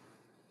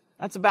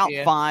 That's about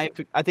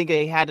 5. I think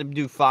they had to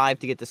do 5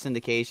 to get the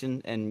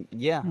syndication, and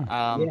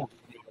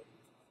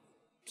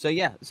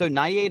So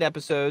 98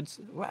 episodes.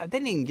 Wow, they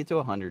didn't even get to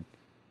 100.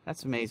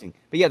 That's amazing.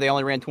 But yeah, they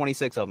only ran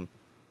 26 of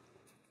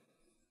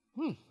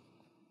them.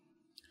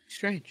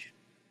 Strange.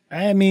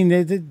 I mean,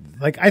 I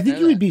think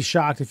you would be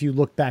shocked if you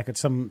look back at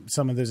some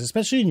of those,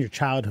 especially in your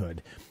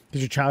childhood,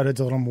 because your childhood's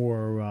a little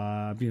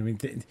more,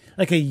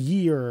 like a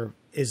year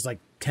is like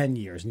 10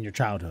 years in your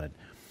childhood.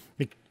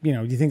 Like,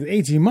 you think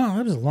 18 months,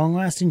 that was a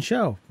long-lasting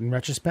show. In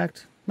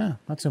retrospect, no,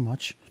 not so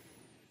much.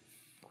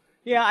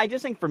 Yeah, I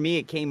just think for me,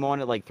 it came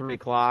on at like 3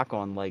 o'clock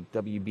on like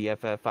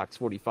WBFF Fox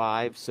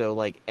 45. So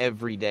like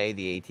every day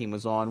the A-Team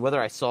was on, whether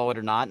I saw it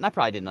or not. And I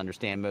probably didn't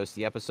understand most of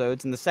the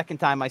episodes. And the second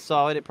time I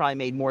saw it, it probably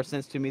made more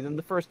sense to me than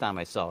the first time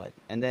I saw it.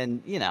 And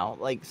then,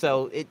 it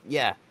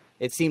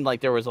seemed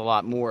like there was a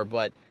lot more.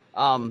 But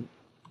A-Team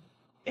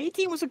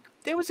was a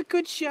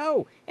good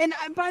show. And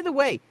by the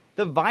way,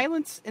 the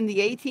violence in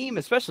the A-Team,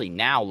 especially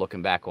now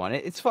looking back on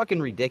it, it's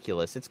fucking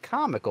ridiculous. It's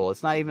comical.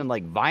 It's not even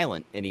like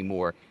violent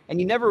anymore. And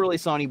you never really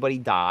saw anybody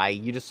die.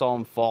 You just saw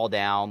them fall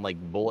down like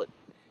bullet.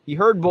 You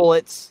heard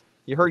bullets,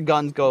 you heard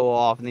guns go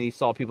off, and then you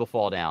saw people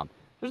fall down.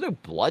 There's no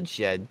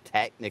bloodshed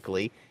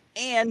technically.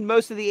 And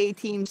most of the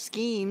A-Team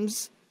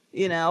schemes,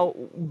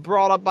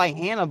 brought up by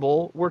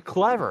Hannibal were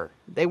clever.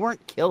 They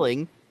weren't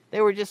killing. They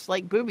were just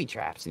like booby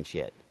traps and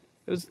shit.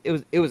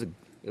 It was a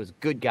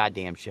good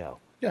goddamn show.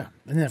 Yeah,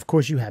 and then of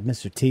course you had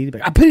Mr. T. To be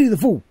like, I pity the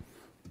fool.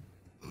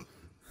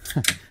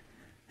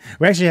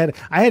 I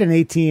had an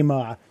A-Team.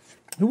 What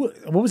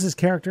was his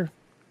character?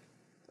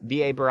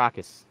 B.A.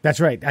 Baracus. That's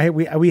right. I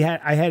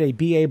had a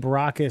B.A.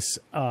 Baracus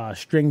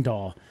string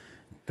doll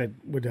that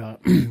would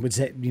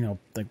say,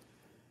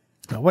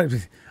 what?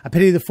 I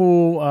pity the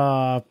fool.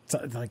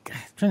 Like,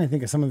 I'm trying to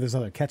think of some of those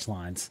other catch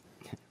lines.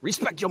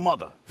 Respect your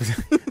mother.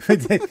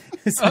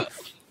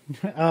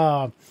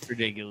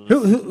 Ridiculous.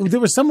 There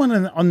was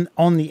someone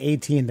on the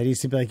 18 that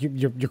used to be like,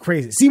 "You're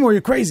crazy, Seymour.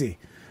 You're crazy."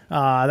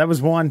 That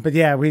was one. But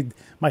yeah,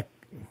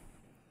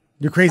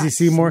 you're crazy,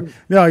 Seymour.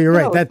 No, you're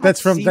right.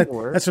 That's from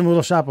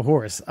Little Shop of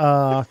Horrors.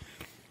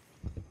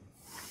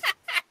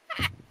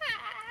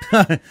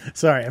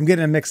 Sorry, I'm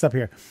getting it mixed up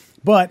here.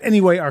 But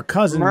anyway, our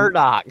cousin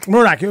Murdoch,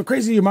 you're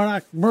crazy.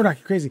 Murdoch, you're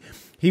crazy.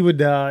 He would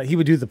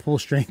do the pull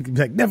string. He'd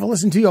be like, "Never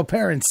listen to your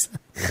parents."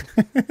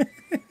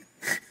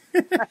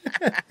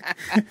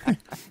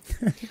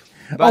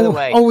 By the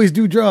way, always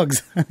do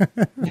drugs.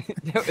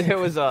 there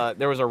was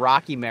a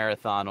Rocky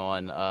marathon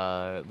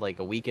on like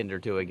a weekend or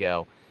two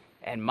ago,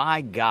 and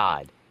my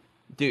God,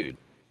 dude,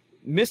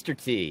 Mr.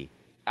 T.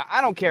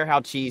 I don't care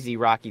how cheesy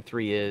Rocky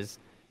 3 is.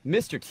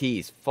 Mr.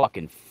 T's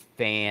fucking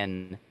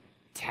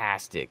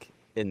fantastic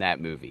in that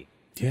movie.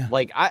 Yeah.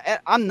 Like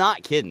I'm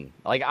not kidding.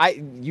 Like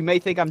you may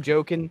think I'm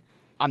joking.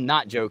 I'm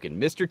not joking.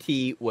 Mr.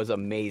 T was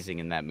amazing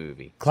in that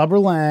movie. Clubber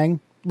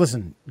Lang.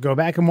 Listen, go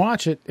back and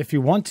watch it if you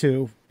want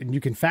to, and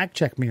you can fact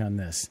check me on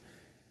this.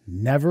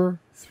 Never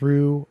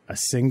threw a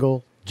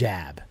single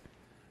jab.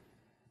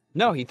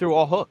 No, he threw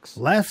all hooks.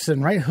 Lefts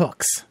and right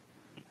hooks.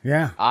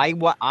 Yeah.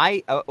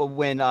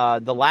 When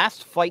the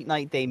last fight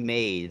night they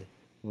made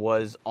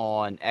was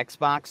on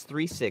Xbox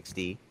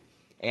 360,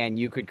 and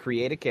you could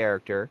create a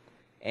character,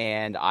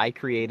 and I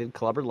created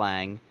Clubber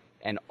Lang,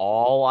 and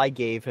all I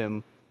gave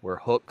him were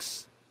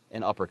hooks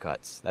and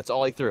uppercuts. That's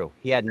all he threw.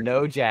 He had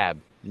no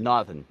jab,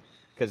 nothing.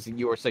 Because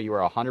you were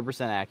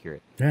 100%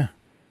 accurate. Yeah.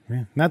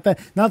 Not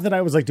that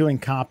I was like doing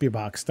copy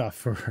box stuff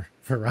for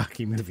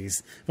Rocky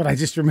movies, but I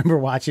just remember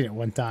watching it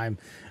one time.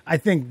 I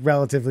think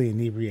relatively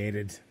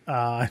inebriated,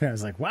 and I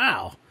was like,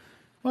 "Wow,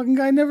 fucking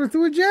guy never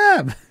threw a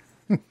jab."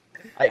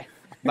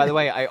 By the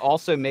way, I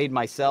also made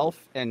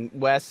myself, and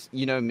Wes,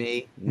 you know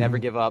me, never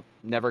give up,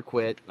 never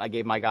quit. I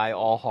gave my guy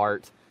all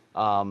heart.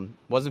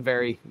 Wasn't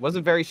very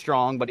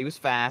strong, but he was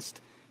fast.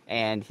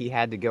 And he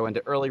had to go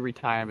into early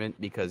retirement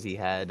because he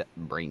had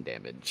brain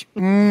damage.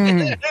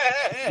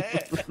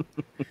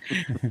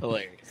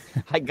 Hilarious.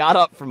 I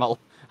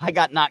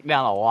got knocked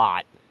down a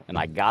lot, and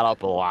I got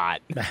up a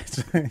lot.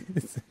 That's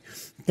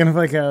kind of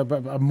like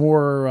a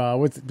more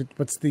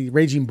what's the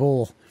Raging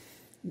Bull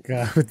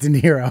with De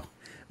Niro?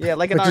 Yeah,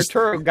 like an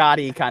Arturo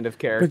Gotti kind of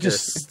character, but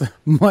just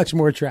much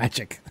more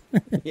tragic.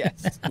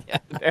 Yes, yeah,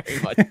 very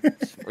much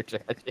more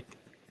tragic.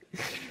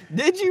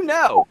 Did you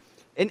know?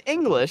 In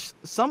English,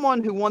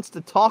 someone who wants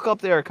to talk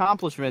up their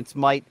accomplishments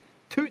might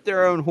toot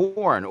their own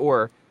horn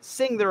or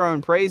sing their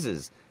own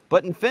praises.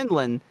 But in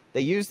Finland,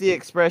 they use the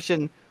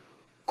expression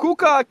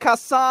 "kuka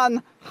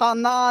kasan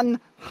hanan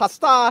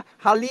hasta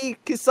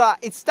halikisa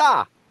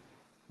ista,"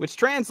 which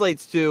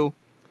translates to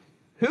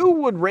 "Who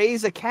would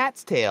raise a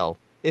cat's tail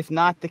if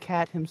not the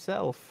cat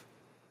himself?"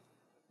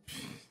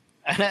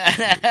 I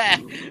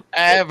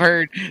have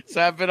heard.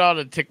 So I've been on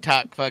a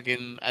TikTok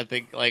fucking, I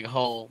think, like,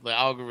 the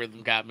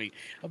algorithm got me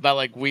about,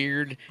 like,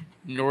 weird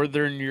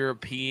Northern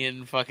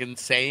European fucking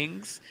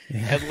sayings.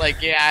 Yeah. And,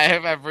 like,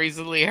 yeah, I've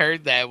recently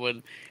heard that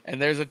one,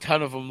 and there's a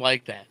ton of them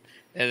like that.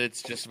 And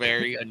it's just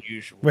very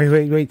unusual.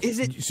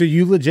 Wait. So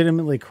you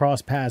legitimately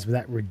cross paths with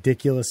that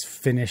ridiculous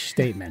Finnish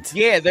statement?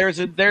 Yeah,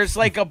 there's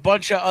like a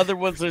bunch of other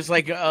ones. There's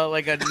like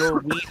a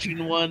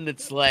Norwegian one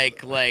that's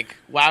like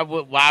why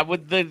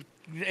would the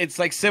it's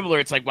like similar.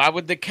 It's like, why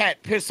would the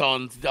cat piss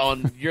on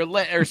your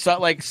leg or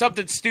like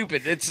something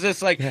stupid? It's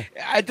just like,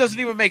 it doesn't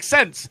even make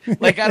sense.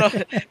 Like,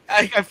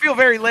 I feel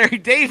very Larry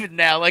David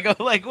now. Like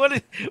what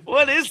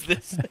is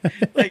this?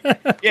 Like,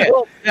 yeah,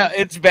 no,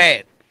 it's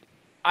bad.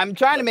 I'm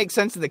trying to make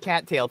sense of the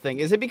cattail thing.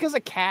 Is it because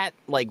a cat,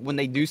 like, when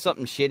they do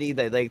something shitty,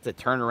 they like to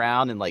turn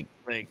around and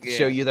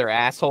show you their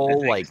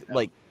asshole,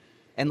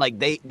 and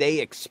they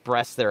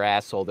express their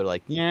asshole. They're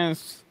like,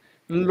 yes,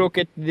 look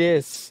at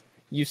this.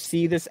 You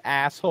see this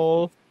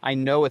asshole? I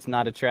know it's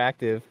not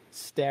attractive.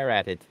 Stare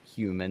at it,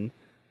 human.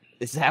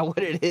 Is that what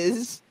it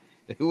is?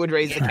 Who would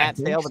raise the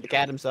cat's tail but the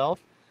cat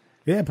himself?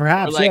 Yeah,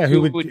 perhaps. Or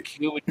who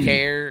would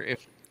care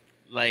if,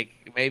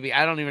 like, maybe,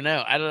 I don't even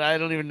know. I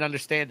don't even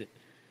understand it.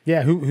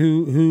 Yeah,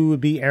 who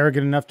would be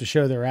arrogant enough to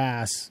show their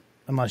ass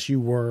unless you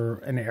were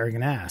an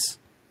arrogant ass?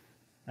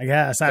 I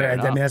guess. I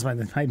mean, that's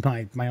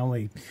my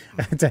only.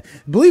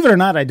 Believe it or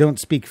not, I don't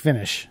speak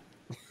Finnish.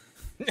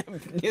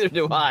 Neither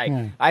do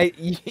I. Yeah.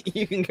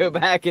 You can go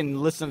back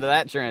and listen to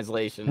that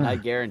translation. I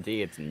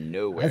guarantee it's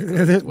nowhere.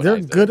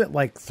 They're good at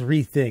like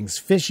three things: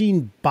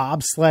 fishing,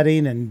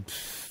 bobsledding, and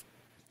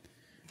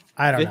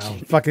I don't know.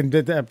 Fucking,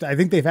 I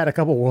think they've had a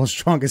couple World's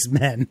Strongest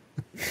Men.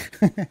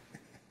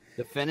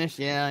 The Finnish,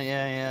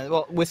 yeah.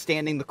 Well,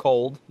 withstanding the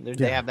cold,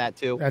 they have that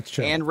too. That's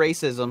true. And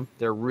racism,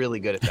 they're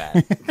really good at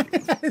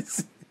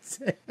that.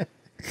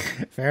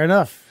 Fair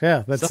enough.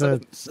 Yeah, that's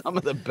some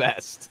of the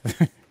best.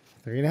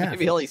 3.5.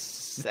 Maybe only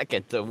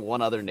second to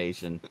one other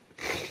nation.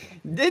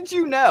 Did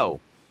you know,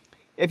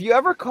 if you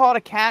ever caught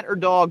a cat or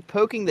dog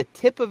poking the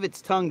tip of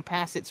its tongue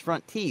past its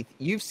front teeth,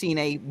 you've seen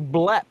a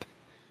blep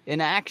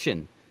in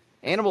action.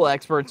 Animal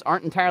experts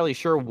aren't entirely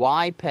sure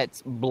why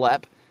pets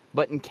blep,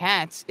 But in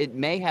cats, it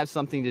may have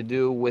something to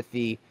do with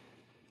the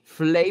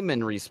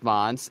flamen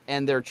response,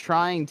 and they're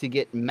trying to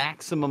get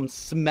maximum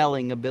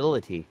smelling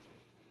ability.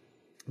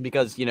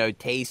 Because,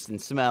 taste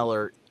and smell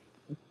are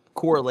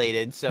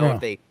correlated, so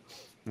if they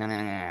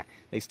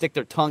stick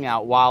their tongue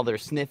out while they're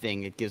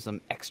sniffing, it gives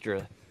them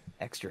extra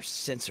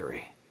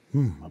sensory.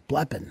 A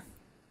bleppin'.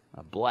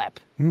 A blep.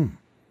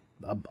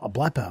 A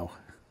bleppo.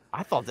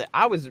 I thought that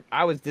I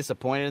was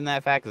disappointed in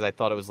that fact because I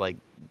thought it was like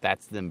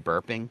that's them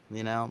burping,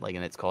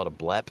 and it's called a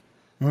blep.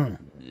 Blep.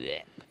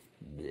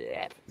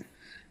 Blep.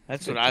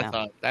 That's what I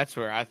thought. That's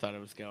where I thought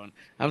it was going.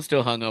 I'm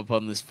still hung up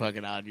on this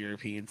fucking odd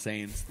European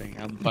sayings thing.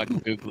 I'm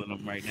fucking Googling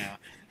them right now.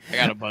 I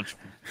got a bunch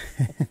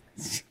of them.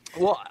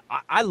 Well,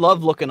 I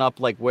love looking up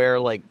where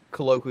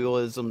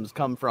colloquialisms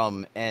come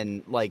from,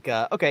 and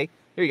okay,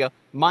 here you go.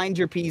 Mind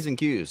your P's and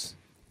Q's.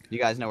 You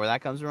guys know where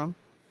that comes from?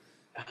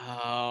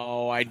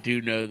 Oh, I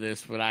do know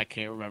this, but I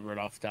can't remember it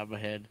off the top of my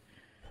head.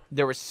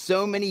 There were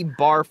so many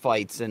bar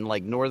fights in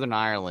Northern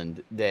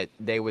Ireland that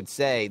they would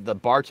say, the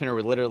bartender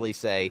would literally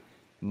say,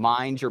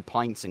 mind your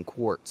pints and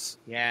quarts.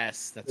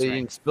 Yes, that's so right. You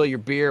didn't spill your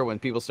beer when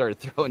people started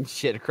throwing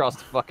shit across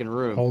the fucking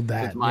room. Hold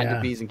that. Mind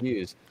your P's and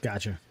Q's.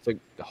 Gotcha. So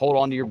hold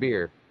on to your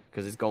beer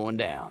because it's going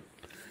down.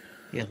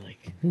 Yeah,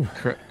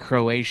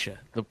 Croatia.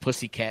 The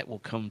pussycat will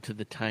come to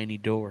the tiny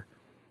door.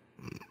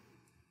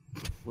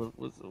 What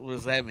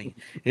does that mean?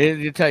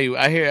 I'll tell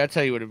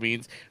you what it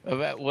means.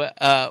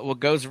 What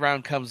goes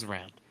around comes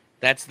around.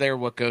 That's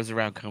what goes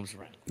around comes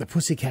around. The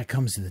pussycat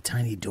comes to the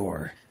tiny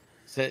door.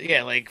 So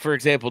yeah, for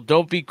example,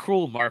 don't be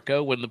cruel,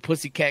 Marco. When the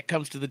pussycat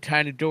comes to the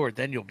tiny door,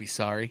 then you'll be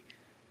sorry.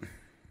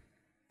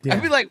 Yeah.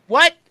 I'd be like,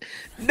 what?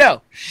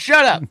 No,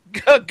 shut up.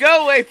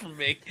 Go away from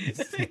me.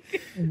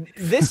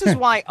 This is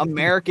why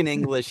American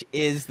English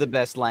is the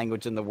best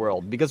language in the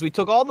world, because we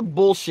took all the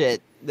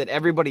bullshit that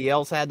everybody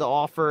else had to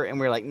offer, and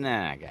we were like,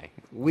 nah, okay,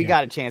 we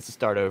got a chance to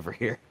start over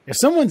here. If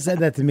someone said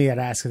that to me, I'd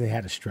ask if they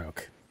had a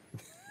stroke.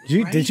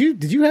 Did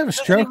you have a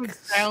stroke? It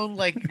doesn't sound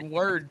like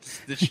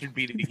words that should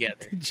be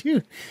together.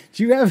 Did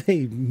you have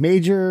a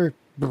major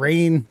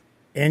brain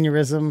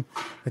aneurysm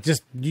that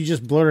you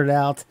just blurted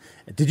out?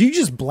 Did you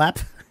just blep?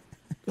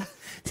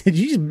 Did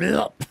you just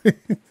blep?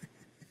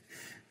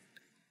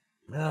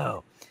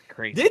 No.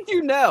 Crazy. Did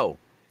you know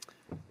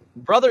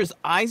brothers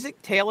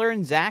Isaac Taylor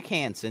and Zach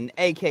Hanson,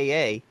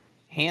 a.k.a.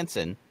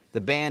 Hanson,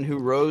 the band who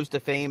rose to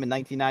fame in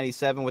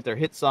 1997 with their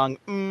hit song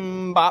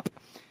Bop,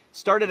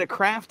 started a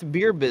craft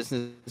beer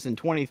business in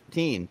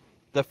 2015.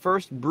 The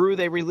first brew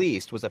they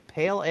released was a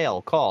pale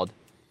ale called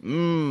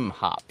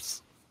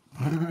Hops.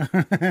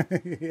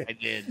 I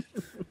did.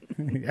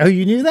 Oh,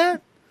 you knew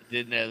that?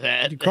 Didn't know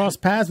that. Did you cross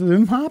paths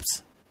with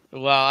Hops?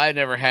 Well, I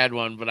never had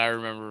one, but I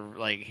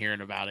remember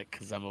hearing about it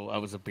because I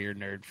was a beer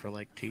nerd for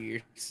 2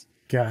 years.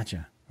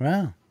 Gotcha.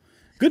 Wow.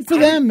 Good for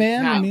them,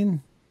 man. I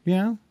mean,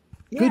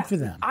 good for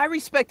them. I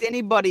respect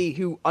anybody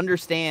who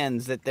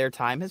understands that their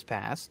time has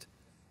passed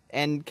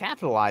and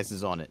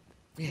capitalizes on it.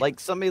 Yeah. Like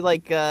somebody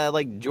like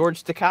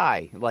George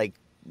Takei.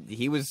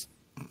 He was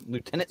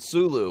Lieutenant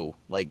Sulu,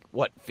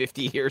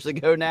 50 years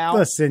ago now?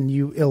 Listen,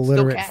 you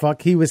illiterate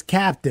fuck. He was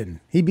captain.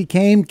 He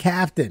became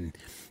captain.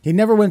 He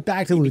never went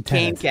back to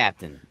lieutenant. Became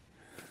captain.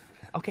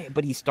 Okay,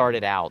 but he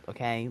started out,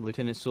 okay?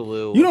 Lieutenant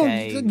Sulu.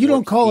 You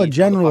don't call a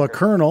general a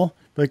colonel.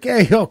 Like,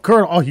 hey,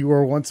 colonel. Oh, you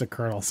were once a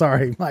colonel.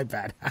 Sorry, my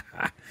bad.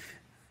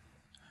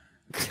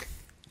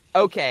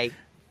 Okay,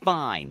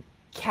 fine.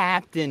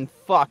 Captain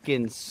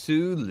fucking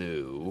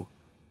Sulu.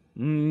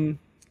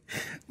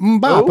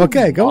 Bop.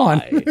 Okay, go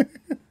on.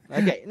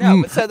 Okay,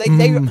 no, but so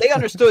they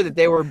understood that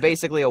they were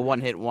basically a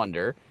one-hit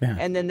wonder, yeah.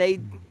 And then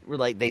they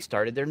were they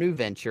started their new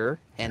venture,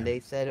 and they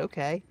said,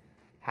 okay,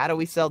 how do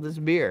we sell this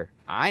beer?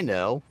 I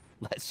know.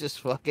 Let's just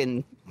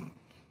fucking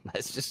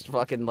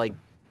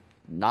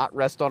not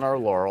rest on our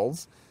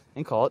laurels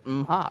and call it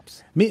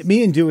Hops.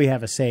 Me and Dewey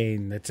have a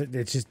saying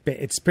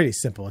it's pretty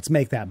simple. It's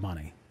make that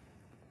money.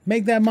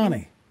 Make that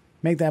money.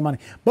 Make that money.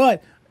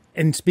 But,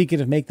 and speaking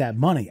of make that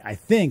money, I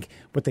think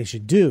what they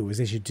should do is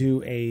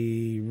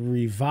a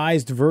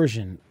revised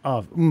version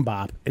of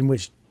Bop in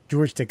which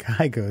George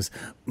Takei goes,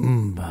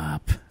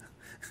 Bop.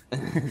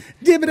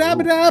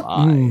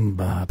 Dib-a-dab-a-dab,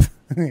 Bop.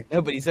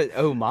 No, but he said,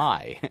 oh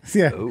my.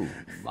 Yeah. Oh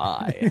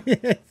my.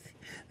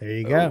 There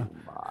you go. Oh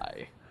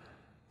my.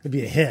 It'd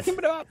be a hit.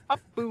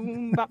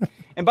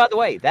 And by the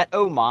way, that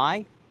oh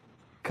my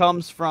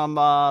comes from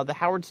the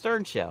Howard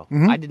Stern show.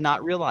 Mm-hmm. I did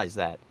not realize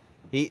that.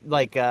 He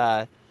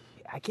I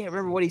can't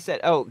remember what he said.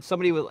 Oh,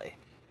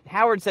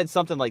 Howard said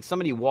something like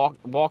somebody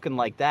walking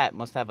like that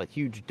must have a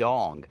huge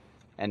dong.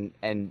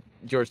 And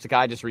George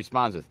Takei just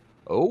responds with,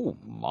 oh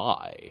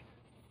my.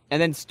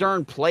 And then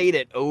Stern played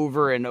it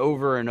over and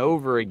over and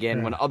over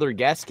again when other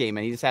guests came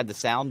in. He just had the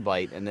sound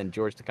bite, and then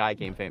George Takei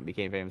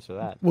became famous for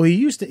that. Well,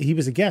 he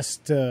was a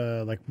guest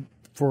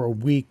for a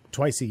week,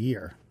 twice a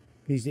year.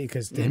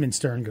 Because him and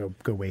Stern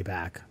go way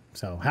back.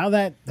 So how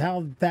that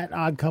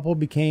odd couple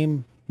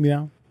became,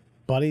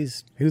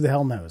 buddies, who the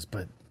hell knows?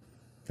 But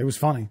it was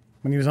funny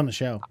when he was on the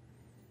show.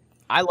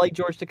 I like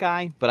George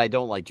Takei, but I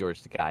don't like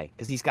George Takei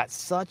because he's got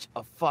such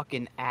a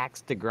fucking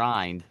axe to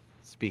grind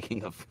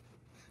speaking of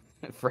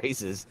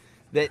phrases,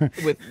 that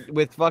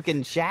with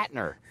fucking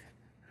Shatner.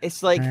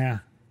 It's like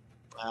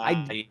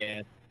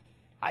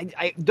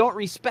I don't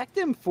respect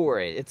him for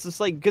it. It's just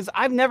like, because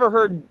I've never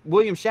heard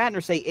William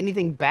Shatner say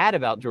anything bad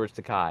about George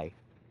Takei.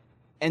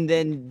 And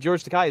then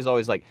George Takei is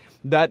always like,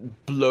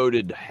 that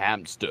bloated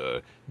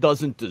hamster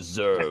doesn't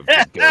deserve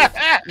to go.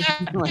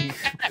 Like,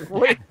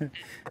 wait,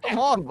 come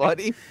on,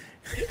 buddy.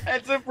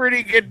 That's a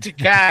pretty good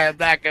Takei, I'm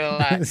not going to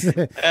lie.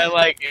 I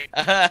like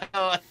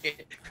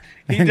it.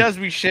 He does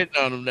be shitting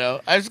on him,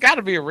 though. There's got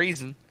to be a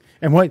reason.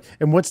 And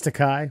what's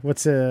Takei?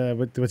 What's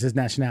his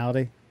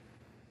nationality?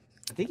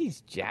 I think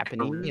he's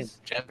Japanese.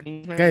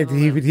 Japanese. Okay,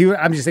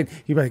 I'm just saying,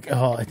 he'd be like,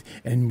 oh,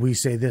 and we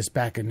say this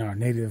back in our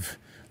native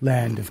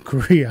land of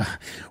Korea.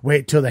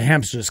 Wait till the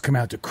hamsters come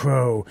out to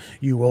crow,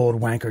 you old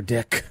wanker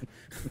dick.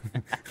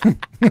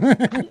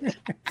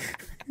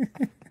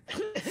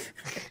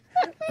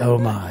 Oh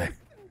my.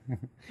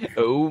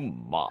 Oh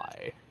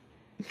my.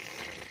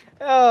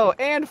 Oh,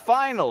 and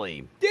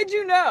finally, did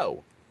you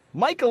know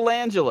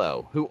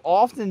Michelangelo, who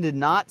often did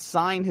not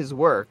sign his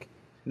work,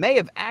 may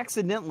have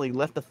accidentally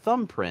left a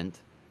thumbprint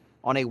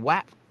on a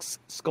wax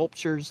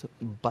sculpture's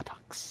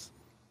buttocks?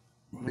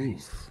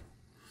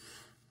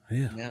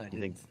 Yeah.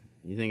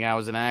 You think I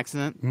was an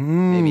accident?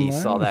 Maybe he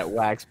saw that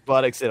wax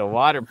buttocks at a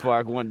water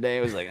park one day.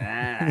 It was like,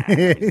 I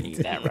need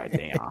that right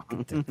there.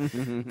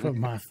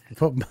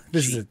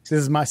 This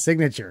is my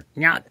signature.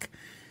 Yuck.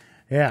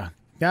 Yeah.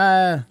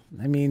 I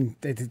mean,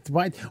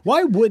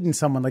 why wouldn't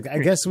someone, like, I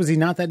guess, was he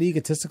not that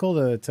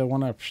egotistical to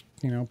want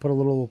to, put a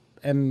little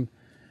M.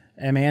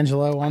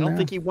 Angelo on there? I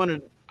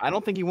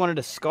don't think he wanted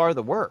to scar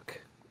the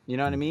work. You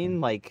know what I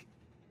mean? Like,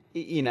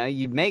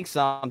 you make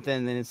something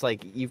and it's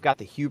like, you've got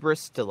the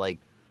hubris to, like,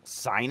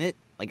 sign it.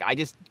 Like, I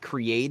just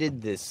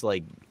created this,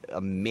 like,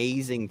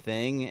 amazing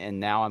thing, and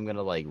now I'm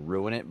gonna, like,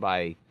 ruin it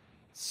by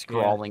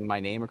scrawling my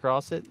name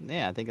across it.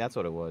 Yeah, I think that's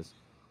what it was.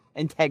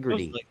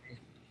 Integrity.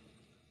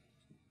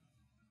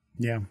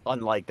 Yeah.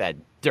 Unlike that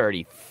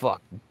dirty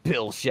fuck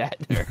Bill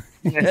Shatner.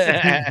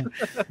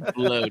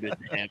 Loaded.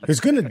 Who's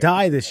gonna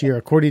die this year,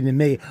 according to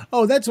me.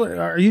 Oh, that's what.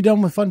 Are you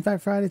done with Fun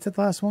Fact Friday? Is that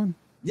the last one?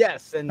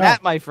 Yes, and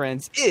that, my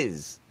friends,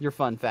 is your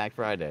Fun Fact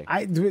Friday.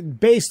 I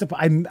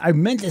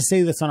meant to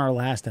say this on our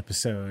last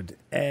episode,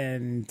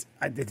 and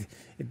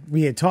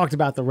we had talked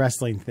about the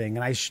wrestling thing,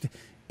 and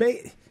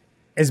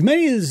as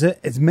many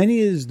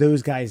as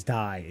those guys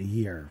die a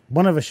year,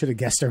 one of us should have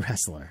guessed a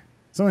wrestler.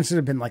 Someone should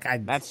have been like,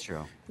 That's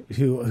true.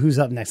 Who's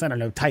up next? I don't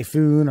know,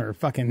 Typhoon or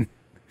fucking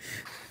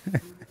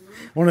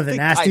one of the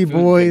Nasty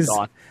Boys.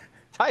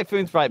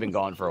 Typhoon's probably been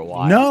gone for a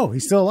while. No,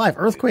 he's still alive.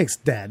 Earthquake's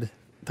dead.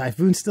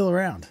 Typhoon's still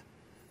around.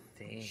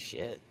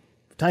 Shit.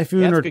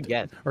 Typhoon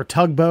or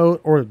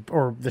Tugboat or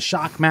the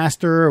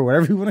Shockmaster or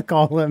whatever you want to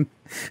call him.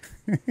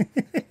 The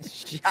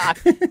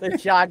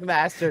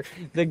Shockmaster,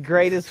 the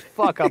greatest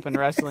fuck up in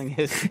wrestling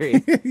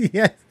history.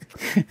 Yes.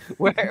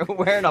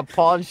 Wearing a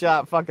pawn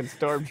shop fucking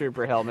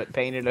stormtrooper helmet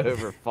painted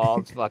over,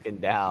 falls fucking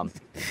down.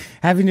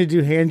 Having to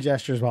do hand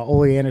gestures while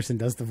Ole Anderson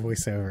does the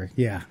voiceover.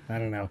 Yeah, I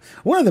don't know.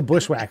 One of the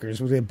Bushwhackers,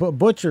 was it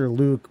Butch or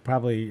Luke,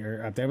 probably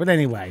are up there. But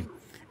anyway,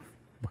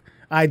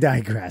 I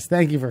digress.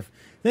 Thank you for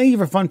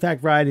Fun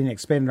Fact Friday and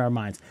expanding our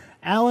minds.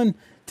 Alan,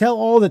 tell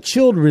all the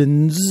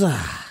childrens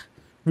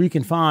where you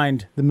can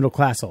find the Middle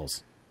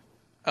Classholes.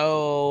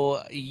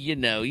 Oh,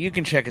 you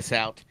can check us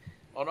out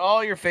on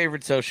all your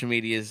favorite social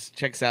medias.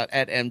 Check us out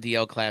at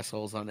MDL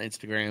Classholes on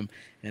Instagram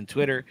and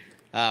Twitter.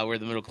 We're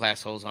the Middle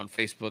Classholes on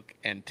Facebook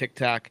and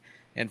TikTok.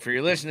 And for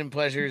your listening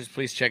pleasures,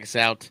 please check us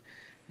out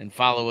and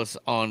follow us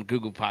on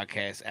Google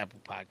Podcasts,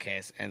 Apple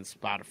Podcasts, and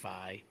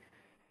Spotify.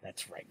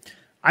 That's right.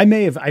 I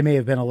may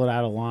have been a little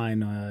out of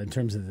line in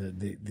terms of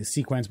the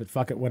sequence, but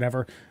fuck it,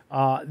 whatever.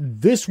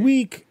 This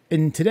week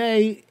and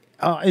today,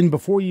 and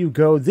before you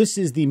go, this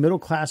is the Middle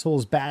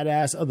Classholes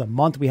Badass of the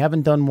Month. We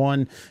haven't done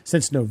one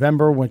since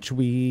November, which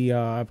we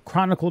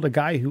chronicled a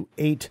guy who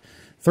ate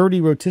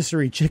 30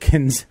 rotisserie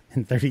chickens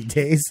in 30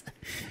 days.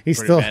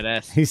 He's still a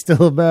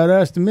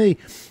badass to me.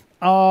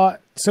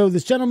 So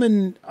this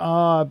gentleman,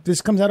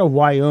 this comes out of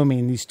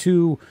Wyoming. These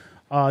two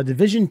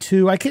Division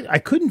II. I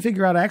couldn't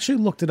figure out. I actually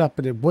looked it up,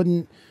 but it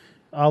wouldn't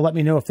let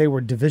me know if they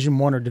were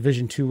Division I or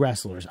Division II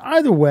wrestlers.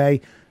 Either way,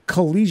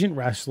 collegiate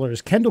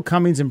wrestlers Kendall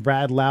Cummings and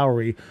Brad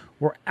Lowry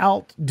were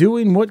out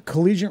doing what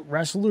collegiate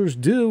wrestlers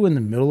do in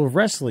the middle of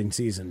wrestling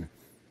season,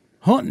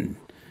 hunting.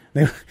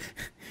 And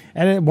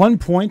at one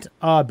point,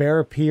 a bear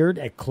appeared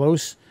at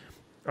close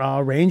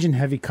range and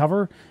heavy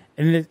cover,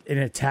 and it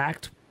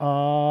attacked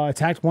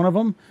one of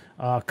them.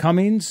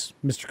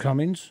 Mr.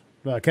 Cummings.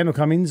 Kendall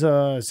Cummings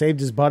saved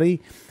his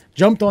buddy,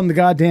 jumped on the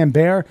goddamn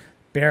bear.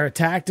 Bear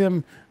attacked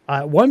him.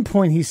 At one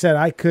point, he said,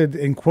 I could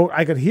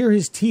hear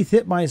his teeth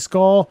hit my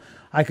skull.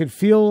 I could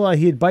feel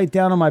he'd bite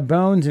down on my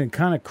bones and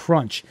kind of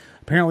crunch.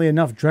 Apparently,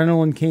 enough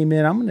adrenaline came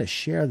in. I'm going to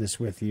share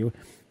this with you.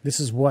 This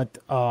is what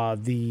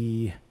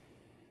the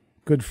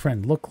good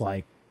friend looked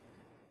like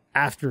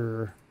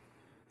after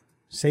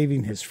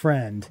saving his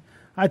friend.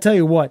 I tell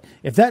you what,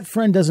 if that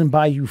friend doesn't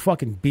buy you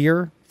fucking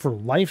beer for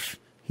life,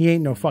 He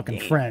ain't no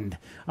fucking friend.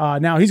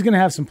 Now he's going to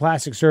have some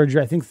plastic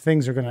surgery. I think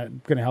things are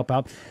going to help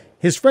out.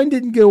 His friend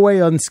didn't get away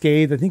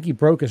unscathed. I think he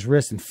broke his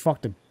wrist and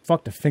fucked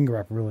a finger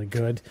up really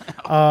good.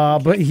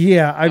 But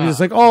yeah, I was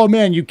like, oh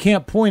man, you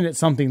can't point at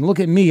something. Look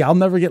at me. I'll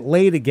never get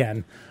laid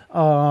again.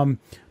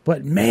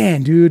 But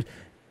man, dude.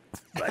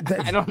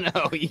 I don't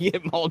know. You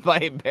get mauled by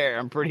a bear.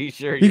 I'm pretty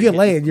sure you get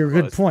laid. You're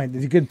a good point.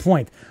 It's a good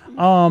point.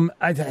 I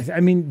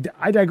mean,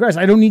 I digress.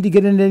 I don't need to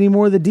get into any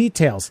more of the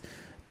details.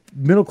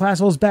 Middle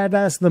Classholes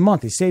Badass of the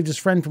Month. He saved his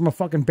friend from a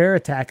fucking bear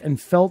attack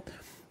and felt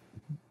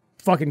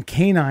fucking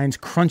canines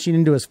crunching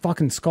into his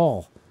fucking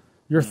skull.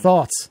 Your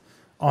thoughts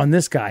on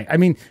this guy? I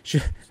mean,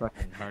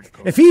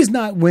 if he's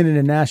not winning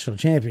a national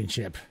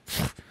championship,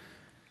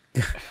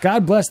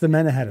 God bless the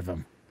men ahead of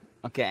him.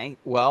 Okay.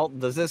 Well,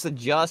 does this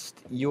adjust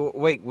your...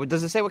 Wait,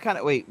 does it say what kind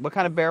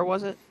of bear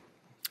was it?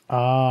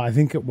 I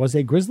think it was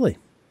a grizzly.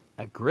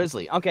 A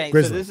grizzly. Okay,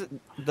 grizzly. So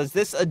does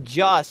this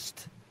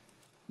adjust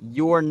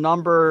your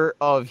number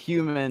of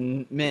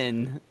human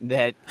men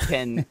that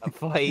can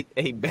fight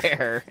a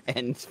bear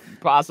and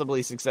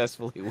possibly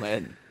successfully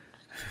win?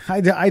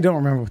 I don't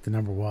remember what the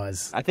number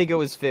was. I think it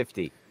was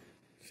 50.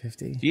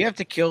 50? Do you have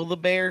to kill the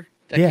bear?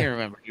 I can't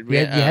remember. You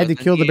had to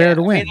kill the bear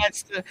to win. I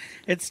mean,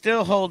 it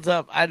still holds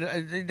up. I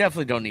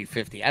definitely don't need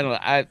 50.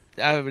 I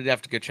would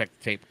have to go check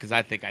the tape because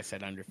I think I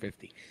said under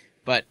 50.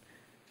 But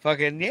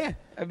fucking yeah,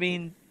 I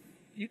mean,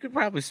 you could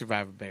probably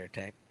survive a bear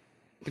attack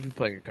if you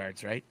play your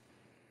cards right.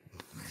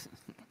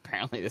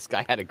 Apparently, this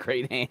guy had a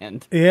great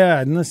hand. Yeah,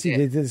 unless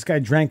this guy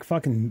drank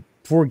fucking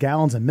 4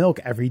 gallons of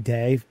milk every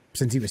day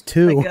since he was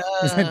 2.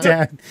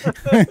 Dad.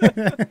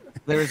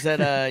 There was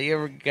that.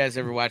 You guys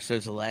ever watch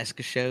those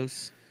Alaska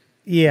shows?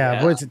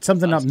 Yeah, what is it?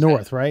 Something up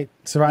north, right?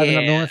 Surviving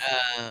up north.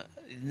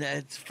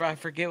 I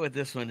forget what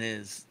this one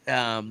is.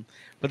 But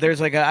there's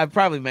like I've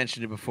probably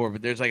mentioned it before,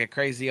 but there's like a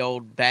crazy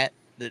old bat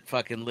that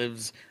fucking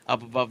lives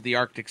up above the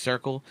Arctic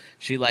Circle.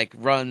 She like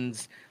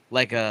runs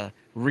like a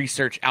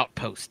research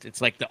outpost. It's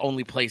like the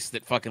only place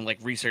that fucking like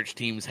research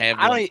teams have.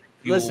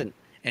 Listen.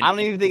 I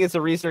don't even think it's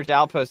a research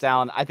outpost,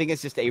 Alan. I think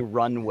it's just a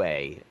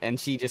runway, and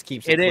she just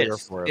keeps it clear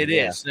for him. It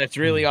is. That's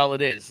really all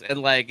it is.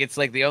 And like, it's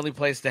like the only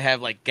place to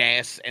have like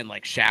gas and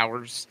like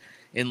showers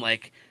in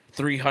like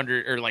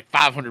 300 or like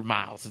 500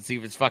 miles.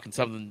 It's fucking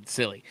something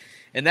silly.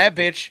 And that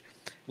bitch,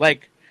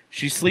 like,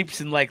 she sleeps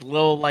in like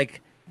little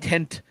like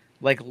tent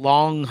like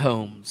long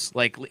homes,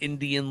 like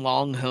Indian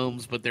long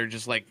homes, but they're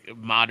just like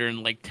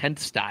modern like tent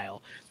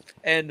style.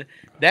 And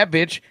that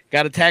bitch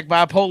got attacked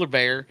by a polar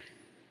bear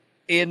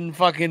in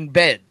fucking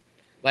bed.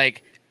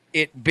 Like,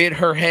 it bit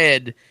her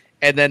head,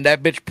 and then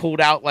that bitch pulled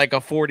out like a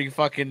 40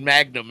 fucking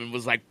Magnum and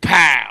was like,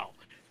 pow!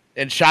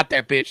 And shot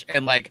that bitch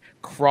and like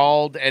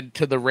crawled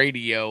to the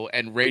radio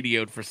and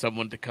radioed for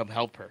someone to come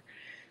help her.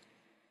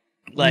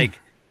 Like,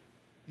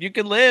 you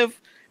can live.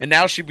 And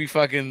now she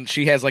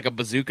has like a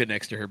bazooka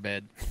next to her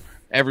bed.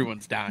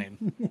 Everyone's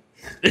dying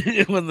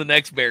when the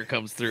next bear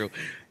comes through.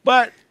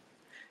 But,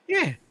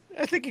 yeah,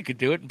 I think you could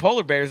do it. And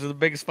polar bears are the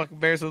biggest fucking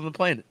bears on the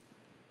planet.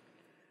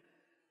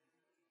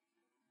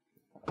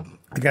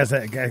 I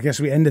guess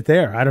we end it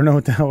there. I don't know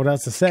what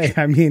else to say.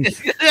 I mean,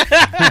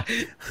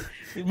 the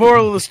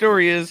moral of the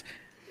story is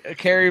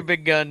carry a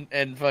big gun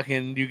and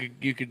fucking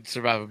you could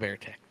survive a bear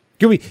attack.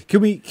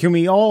 Can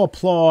we all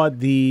applaud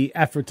the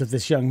efforts of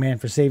this young man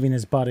for saving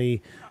his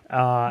buddy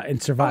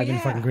and surviving a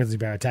fucking grizzly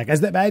bear attack?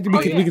 As that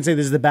we can say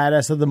this is the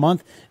badass of the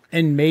month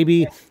and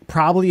maybe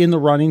probably in the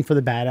running for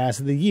the badass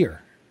of the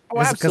year.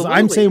 Because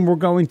I'm saying we're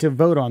going to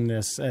vote on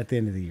this at the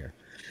end of the year.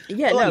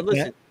 Yeah, no,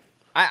 listen.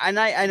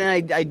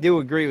 I do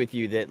agree with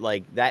you that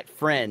like that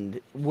friend,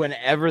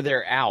 whenever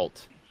they're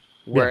out,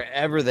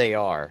 wherever they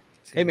are,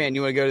 hey man,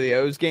 you want to go to the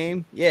O's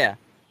game? Yeah,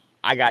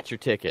 I got your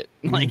ticket.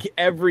 Like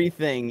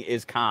everything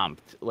is comped.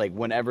 Like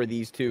whenever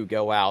these two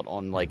go out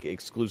on like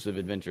exclusive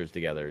adventures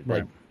together,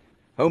 like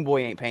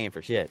homeboy ain't paying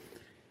for shit.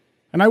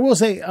 And I will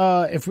say,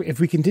 if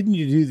we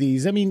continue to do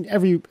these, I mean,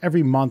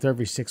 every month,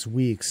 every 6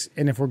 weeks,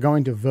 and if we're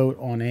going to vote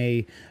on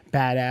a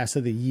badass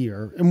of the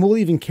year, and we'll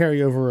even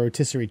carry over a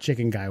rotisserie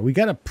chicken guy, we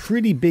got a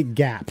pretty big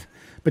gap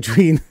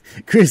between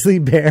grizzly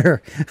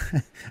bear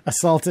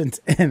assaultant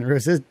and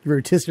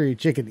rotisserie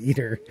chicken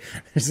eater.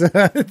 So,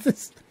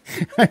 there's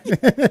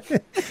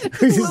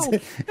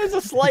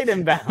a slight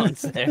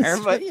imbalance there,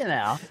 but you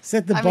know,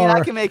 set the bar.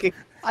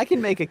 I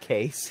can make a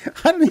case.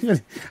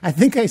 I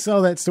think I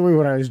saw that story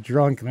when I was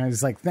drunk, and I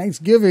was like,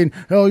 Thanksgiving,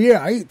 hell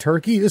yeah, I eat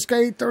turkey. This guy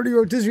ate 30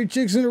 rotisserie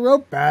chicks in a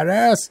row.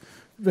 Badass.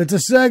 It's a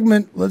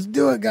segment. Let's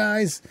do it,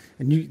 guys.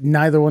 And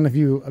neither one of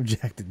you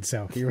objected.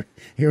 So here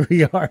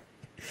we are.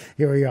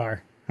 Here we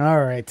are. All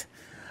right.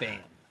 Bam.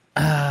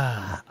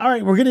 All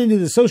right. We're getting into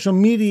the social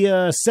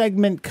media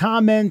segment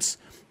comments.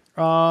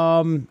 We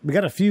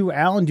got a few.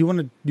 Alan, do you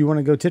want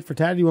to go tit for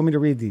tat? Or do you want me to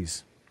read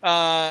these?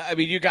 I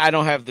mean, I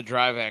don't have the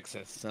drive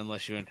access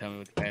unless you want to tell me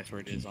what the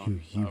password is on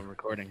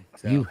recording.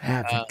 So, you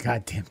have the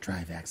goddamn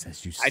drive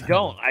access. I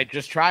don't. I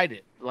just tried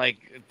it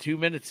like 2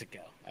 minutes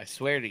ago. I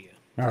swear to you.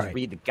 All Just right.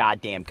 read the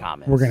goddamn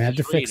comments. We're gonna have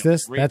to Just read fix them.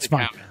 this. Read That's the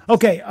fine. comments.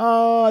 Okay.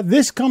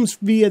 This comes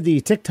via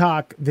the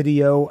TikTok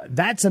video.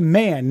 That's a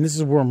man. This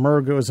is where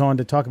Murr goes on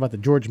to talk about the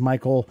George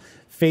Michael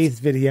Faith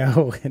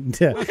video, and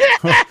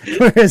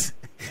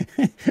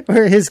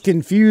where his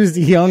confused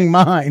young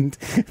mind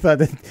thought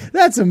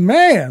that's a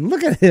man.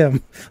 Look at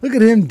him. Look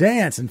at him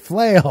dance and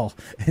flail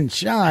and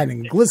shine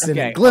and glisten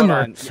and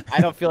glimmer. Hold on.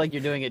 I don't feel like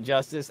you're doing it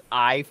justice.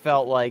 I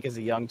felt like as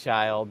a young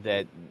child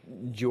that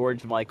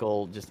George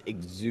Michael just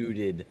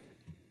exuded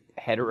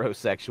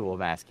heterosexual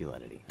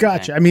masculinity.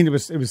 Gotcha. I mean, it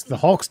was the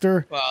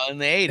Hulkster. Well, in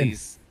the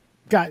 80s.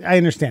 God, I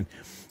understand.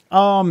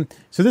 So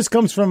this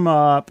comes from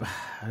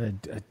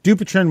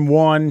Dupatron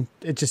 1.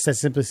 It just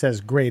simply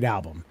says great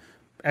album!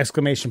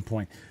 Exclamation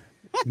point.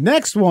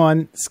 Next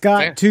one,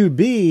 Scott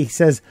 2B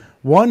says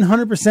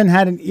 100%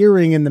 had an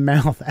earring in the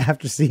mouth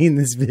after seeing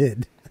this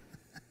vid.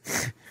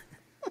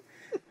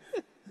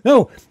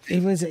 No,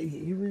 it was a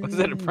earring. Was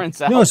it a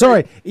Prince Albert? No,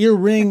 sorry,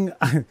 earring.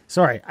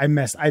 Sorry, I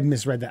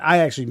misread that. I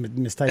actually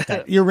mistyped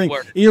that.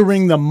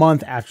 Earring the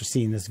month after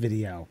seeing this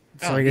video.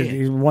 So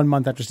 1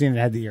 month after seeing it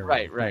had the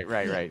earring.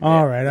 Right.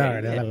 All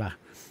right.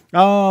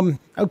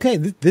 Okay,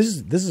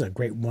 this is a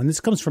great one. This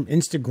comes from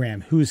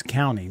Instagram. Who's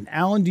counting?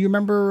 Alan, do you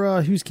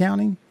remember Who's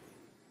Counting?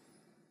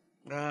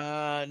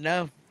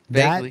 No.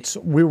 Vaguely. That's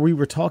where we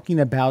were talking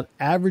about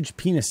average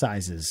penis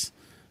sizes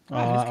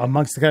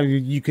amongst the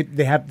country.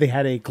 They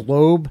had a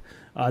globe.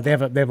 They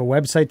have a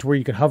website to where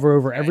you could hover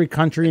over every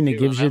country and it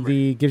gives you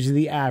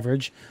the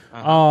average.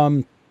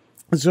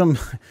 It's from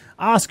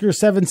Oscar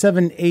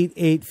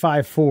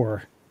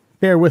 778854.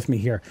 Bear with me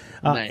here.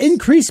 Nice.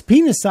 Increased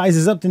penis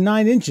sizes up to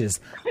 9 inches.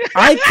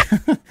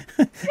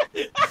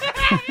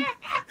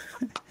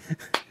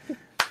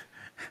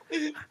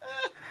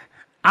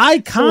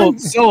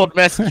 Sold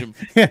message him.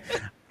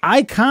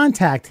 I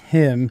contact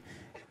him,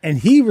 and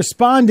he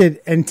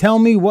responded and tell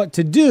me what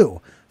to do.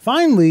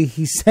 Finally,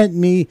 he sent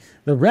me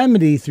the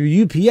remedy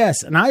through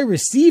UPS, and I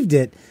received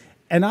it,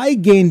 and I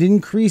gained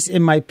increase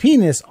in my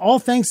penis, all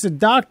thanks to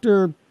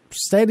Dr.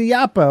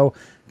 Stediapo.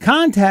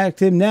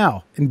 Contact him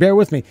now, and bear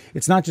with me,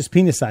 it's not just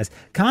penis size.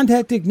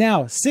 Contact him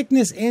now.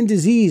 Sickness and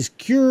disease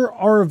cure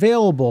are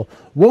available.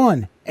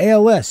 1,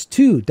 ALS.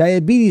 2,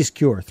 diabetes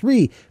cure.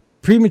 3,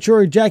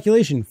 premature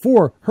ejaculation.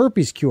 4,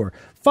 herpes cure.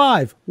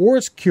 5,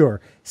 warts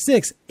cure.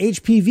 6,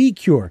 HPV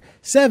cure.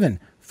 7,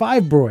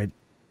 fibroid.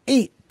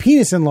 8,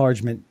 penis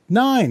enlargement.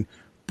 9,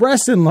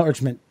 breast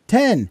enlargement.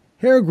 10,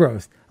 hair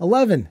growth.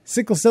 11,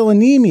 sickle cell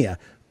anemia.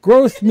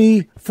 Growth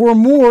me for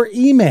more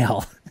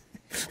email.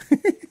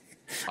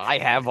 I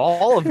have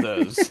all of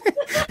those.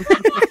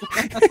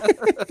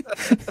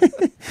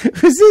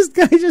 Was this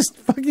guy just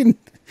fucking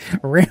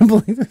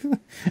rambling?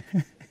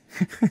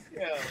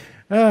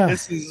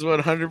 This is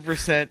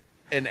 100%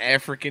 an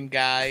African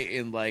guy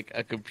in like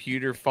a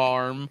computer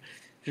farm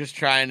just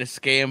trying to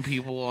scam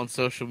people on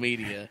social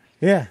media.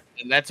 Yeah.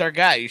 And that's our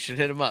guy. You should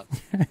hit him up.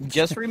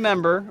 Just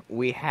remember,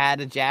 we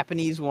had a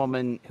Japanese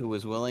woman who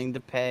was willing to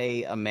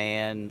pay a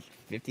man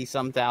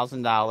 $50-some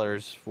thousand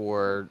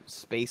for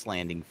space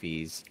landing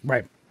fees.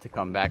 Right. To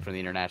come back from the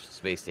International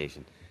Space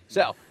Station.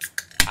 So,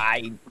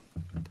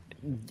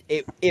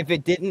 if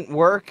it didn't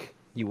work,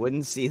 you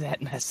wouldn't see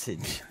that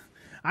message.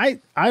 I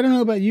don't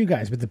know about you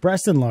guys, but the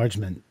breast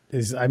enlargement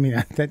is, I mean,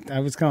 I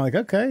was kind of like,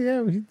 okay,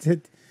 yeah, we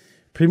did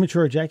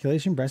premature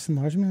ejaculation, breast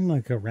enlargement, I'm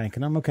like ranking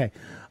them. Okay.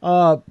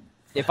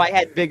 If I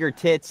had bigger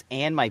tits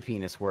and my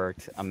penis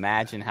worked,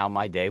 imagine how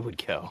my day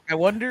would go. I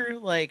wonder,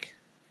 like,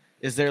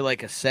 is there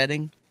like a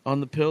setting on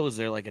the pill? Is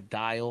there like a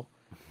dial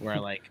where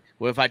like,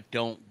 what if I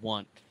don't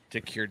want to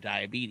cure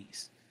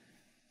diabetes,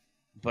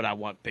 but I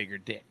want bigger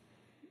dick?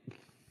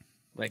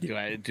 Like,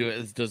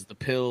 does the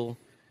pill,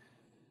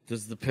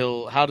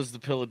 how does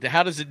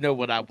it know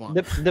what I want?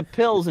 The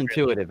pill's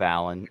intuitive,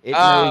 Alan. It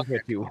knows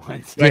what you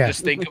want. Do I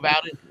just think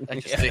about it?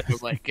 I just think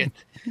of like,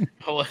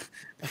 I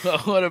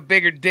want a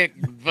bigger dick,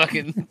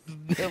 fucking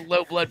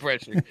low blood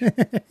pressure.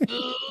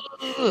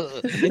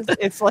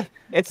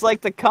 It's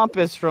like the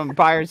compass from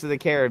Pirates of the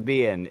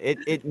Caribbean.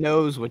 It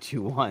knows what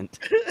you want.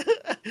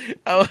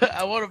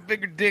 I want a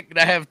bigger dick, and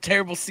I have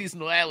terrible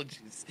seasonal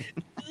allergies.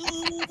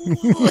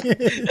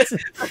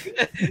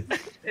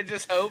 And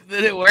just hope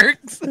that it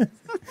works.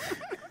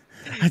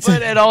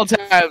 But at all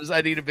times, I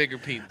need a bigger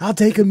penis. I'll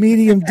take a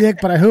medium dick,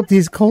 but I hope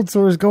these cold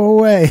sores go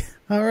away.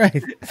 All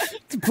right.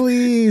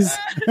 Please.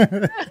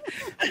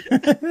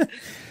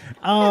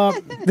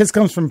 This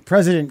comes from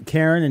President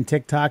Karen and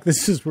TikTok.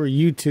 This is where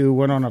you two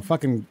went on a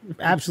fucking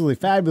absolutely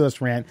fabulous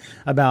rant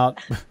about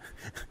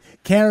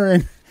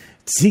Karen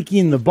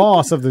seeking the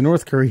boss of the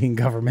North Korean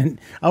government.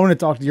 I want to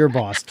talk to your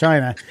boss,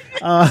 China.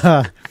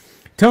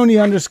 Tony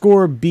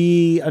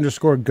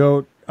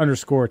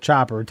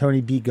 _B_goat_chopper,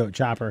 Tony B Goat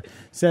Chopper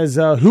says,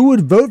 who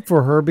would vote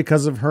for her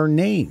because of her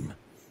name?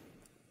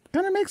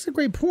 Kind of makes a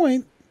great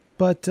point,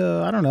 but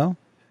I don't know.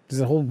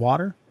 Does it hold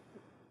water?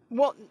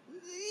 Well,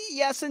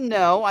 yes and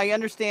no. I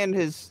understand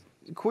his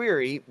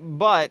query,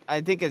 but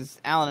I think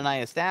as Alan and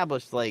I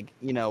established, like,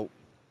 you know,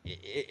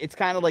 it's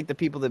kind of like the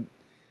people that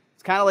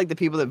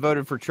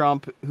voted for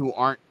Trump who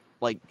aren't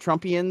like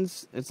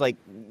Trumpians. It's like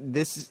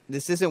this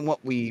isn't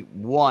what we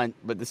want,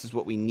 but this is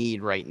what we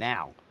need right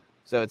now.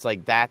 So it's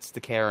like that's the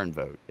Karen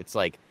vote. It's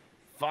like,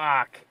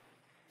 fuck,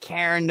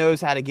 Karen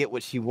knows how to get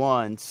what she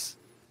wants,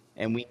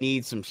 and we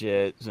need some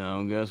shit. So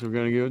I guess we're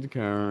gonna give it to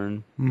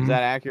Karen. Is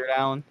that accurate,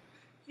 Alan?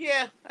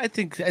 Yeah, I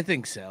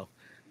think so.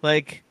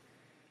 Like,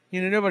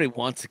 nobody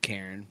wants a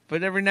Karen,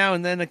 but every now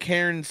and then a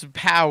Karen's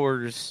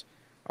powers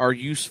are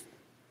useful.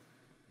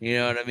 You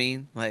know what I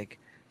mean? Like,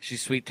 she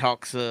sweet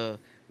talks like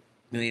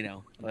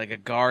a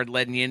guard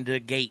letting you into a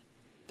gate.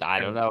 I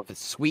don't know if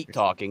it's sweet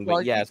talking,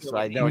 but yes,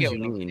 I know what you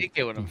mean. You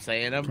get what I'm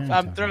saying.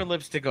 I'm throwing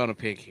lipstick on a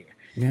pig here.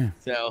 Yeah.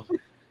 So,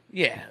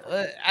 yeah,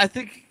 I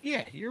think,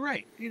 you're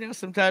right.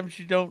 Sometimes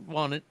you don't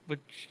want it, but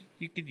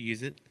you could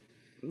use it.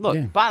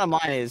 Look, bottom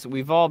line is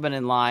we've all been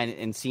in line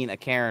and seen a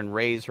Karen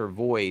raise her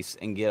voice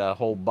and get a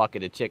whole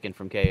bucket of chicken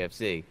from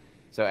KFC.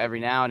 So every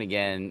now and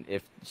again,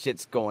 if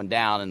shit's going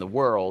down in the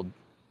world,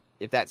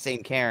 if that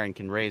same Karen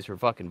can raise her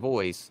fucking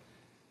voice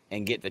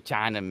and get the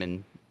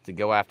Chinamen to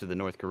go after the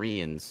North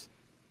Koreans,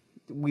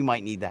 we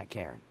might need that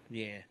Karen.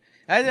 Yeah.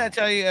 I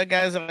tell you,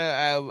 guys,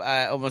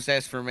 I almost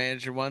asked for a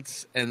manager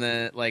once, and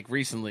then, like,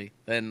 recently,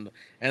 and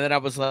then I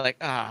was like,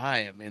 I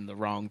am in the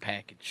wrong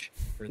package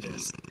for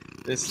this.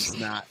 This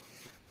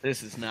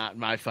is not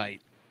my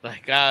fight.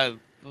 Like,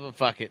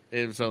 fuck it.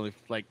 It was only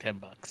like $10.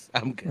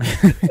 I'm good.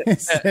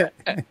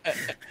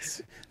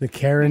 The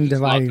Karen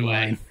dividing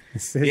line.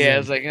 Yeah, I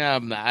was like,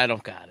 I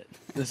don't got it.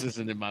 This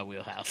isn't in my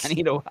wheelhouse. I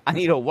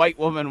need a white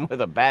woman with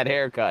a bad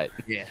haircut.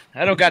 Yeah,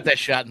 I don't got that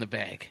shot in the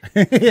bag.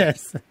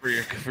 Yes,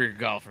 for your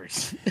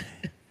golfers.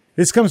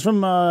 This comes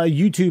from a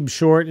YouTube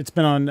short. It's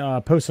been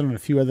on posted on a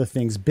few other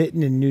things.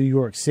 Bitten in New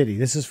York City.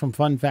 This is from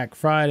Fun Fact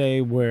Friday,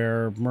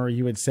 where Murray,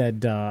 you had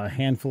said a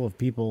handful of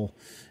people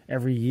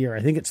every year.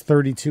 I think it's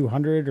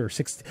 3,200 or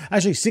 16.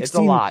 Actually, 16. It's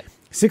a lot.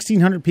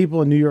 1,600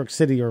 people in New York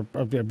City are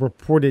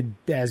reported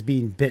as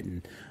being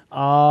bitten.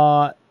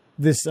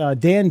 This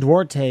Dan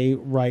Duarte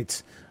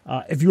writes,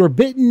 if you were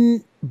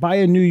bitten by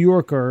a New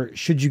Yorker,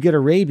 should you get a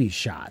rabies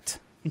shot?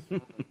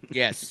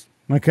 Yes.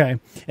 Okay.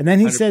 And then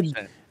he 100%.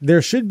 said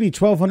there should be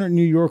 1,200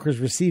 New Yorkers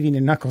receiving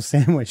a knuckle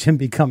sandwich and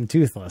become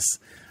toothless.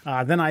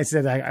 Then I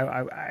said,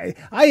 I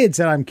had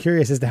said I'm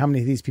curious as to how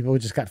many of these people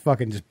just got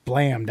fucking just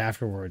blammed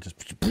afterwards.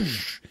 Just,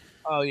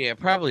 oh, yeah,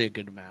 probably a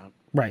good amount.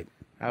 Right.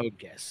 I would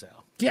guess so.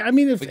 Yeah, I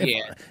mean,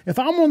 if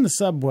I'm on the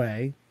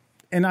subway,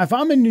 and if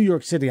I'm in New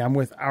York City, I'm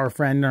with our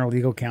friend, our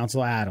legal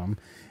counsel, Adam,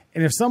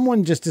 and if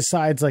someone just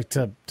decides like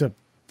to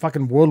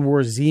fucking World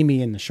War Z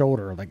me in the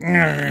shoulder, like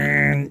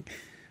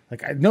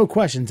no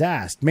questions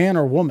asked, man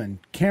or woman,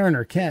 Karen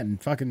or Ken,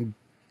 fucking,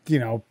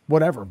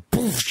 whatever.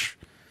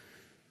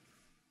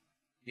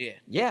 Yeah.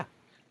 Yeah.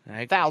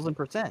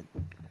 1,000%.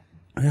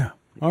 Yeah.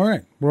 All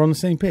right. We're on the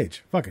same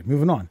page. Fuck it.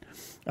 Moving on.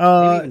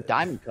 Maybe even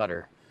Diamond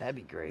Cutter. That'd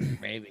be great.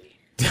 Maybe.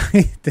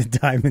 The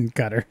Diamond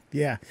Cutter.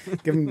 Yeah.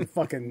 Give him the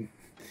fucking...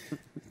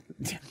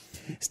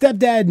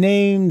 Stepdad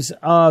names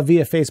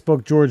via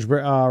Facebook. George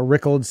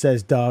Rickold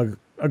says Doug.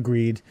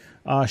 Agreed.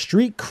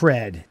 Street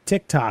cred.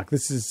 TikTok.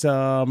 This is...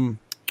 Alan,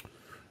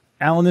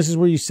 this is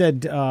where you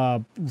said...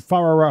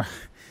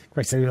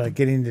 Christ, I'm like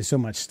getting into so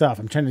much stuff.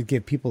 I'm trying to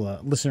give people,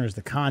 listeners,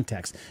 the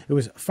context. It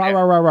was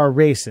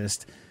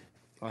racist.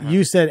 Uh-huh.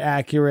 You said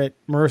accurate.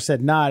 Murr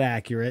said not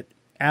accurate.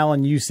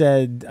 Alan, you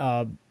said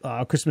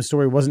A Christmas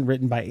Story wasn't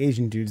written by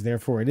Asian dudes,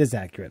 therefore it is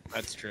accurate.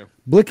 That's true.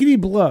 Blickety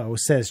Blow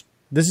says,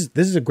 this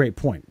is a great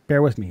point.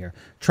 Bear with me here.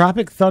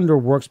 Tropic Thunder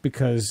works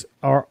because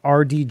our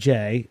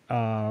RDJ,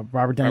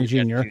 Robert Downey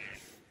Jr.,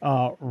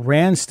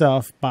 ran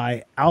stuff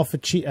by Al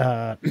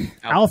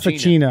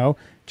Pacino,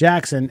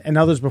 Jackson, and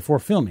others before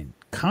filming.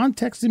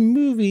 Context in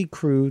movie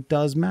crew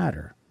does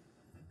matter.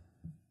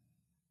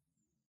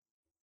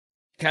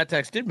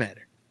 Context did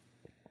matter.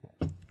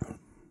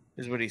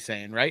 Is what he's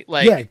saying, right?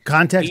 Like, yeah,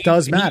 context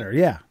does matter.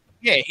 Yeah.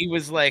 Yeah, he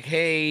was like,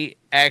 hey,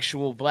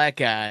 actual black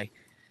guy,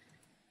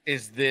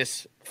 is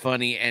this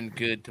funny and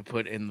good to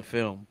put in the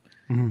film?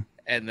 Mm-hmm.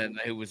 And then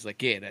it was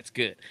like, yeah, that's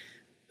good.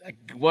 Like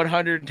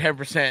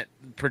 110%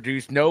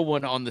 produced. No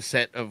one on the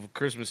set of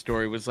Christmas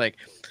Story was like,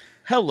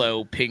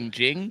 hello, Ping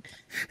Jing.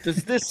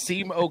 Does this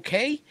seem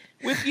okay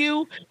with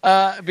you?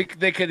 That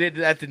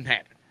didn't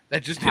happen.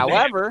 That just didn't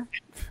happen.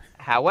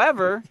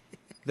 However,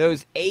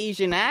 those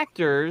Asian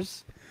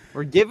actors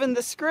were given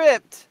the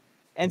script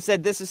and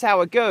said, this is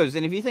how it goes.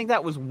 And if you think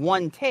that was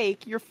one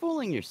take, you're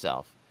fooling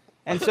yourself.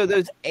 And so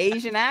those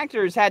Asian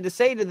actors had to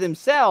say to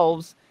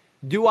themselves,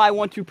 do I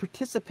want to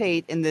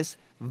participate in this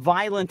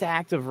violent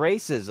act of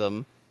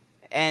racism?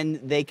 And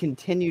they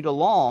continued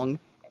along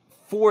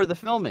for the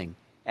filming.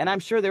 And I'm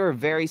sure they were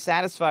very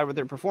satisfied with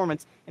their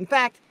performance. In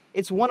fact,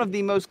 it's one of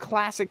the most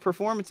classic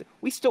performances.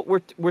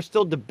 We're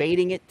still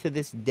debating it to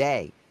this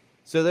day.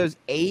 So those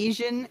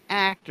Asian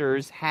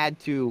actors had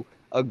to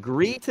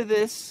agree to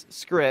this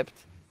script,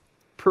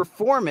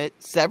 perform it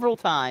several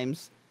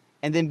times,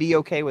 and then be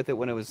okay with it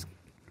when it was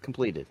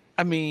completed.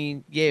 I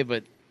mean, yeah,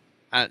 but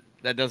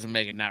that doesn't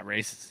make it not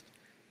racist.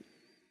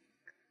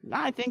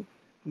 I think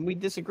we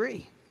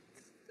disagree.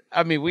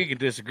 I mean, we could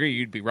disagree.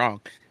 You'd be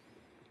wrong.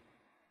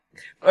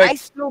 Like,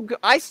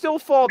 I still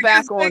fall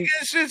back on.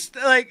 It's just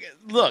like,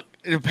 look,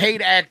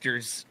 paid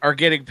actors are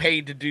getting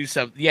paid to do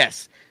something.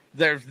 Yes,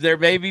 there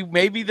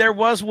maybe there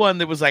was one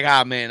that was like,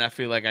 ah, man, I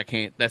feel like I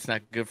can't. That's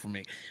not good for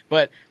me.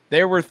 But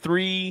there were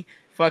 3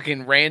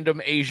 fucking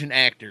random Asian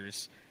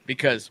actors,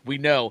 because we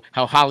know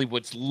how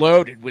Hollywood's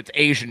loaded with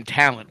Asian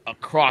talent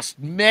across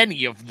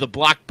many of the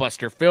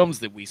blockbuster films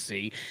that we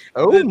see.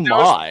 Oh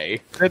my!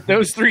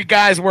 Those 3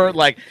 guys weren't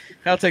like,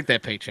 I'll take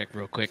that paycheck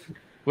real quick.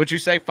 What'd you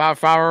say? Rah,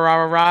 rah,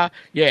 rah.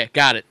 Yeah,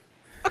 got it.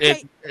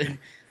 Okay.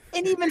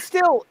 And even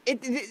still,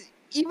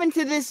 even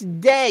to this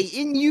day,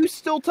 and you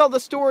still tell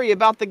the story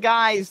about the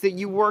guys that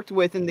you worked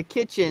with in the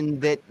kitchen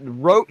that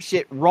wrote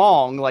shit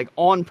wrong, like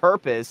on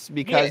purpose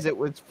because it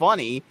was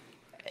funny.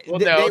 Well,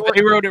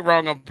 they wrote it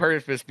wrong on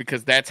purpose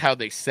because that's how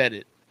they said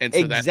it, and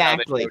so that's how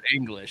they wrote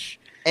English.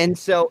 And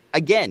so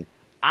again,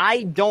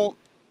 I don't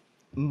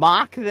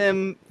mock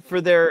them for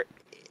their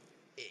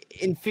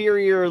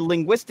inferior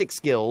linguistic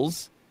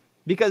skills,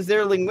 because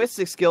their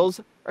linguistic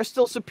skills are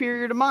still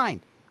superior to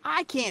mine.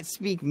 I can't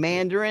speak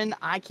Mandarin.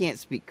 I can't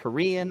speak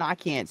Korean. I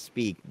can't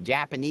speak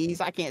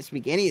Japanese. I can't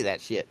speak any of that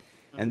shit.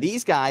 And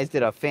these guys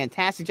did a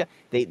fantastic job.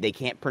 They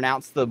can't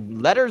pronounce the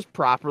letters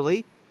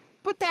properly,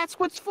 but that's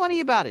what's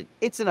funny about it.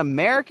 It's an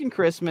American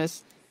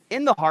Christmas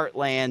in the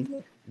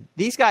heartland.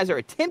 These guys are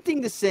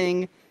attempting to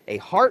sing a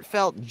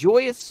heartfelt,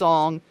 joyous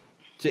song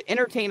to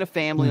entertain a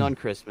family on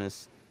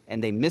Christmas,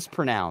 and they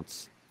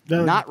mispronounce.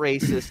 Not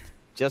racist.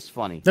 Just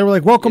funny. They were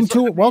like, welcome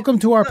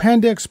to our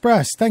Panda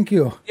Express. Thank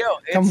you. Yo,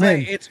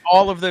 it's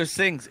all of those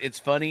things. It's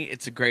funny.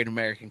 It's a great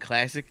American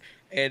classic.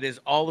 It is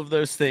all of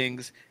those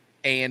things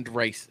and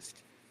racist.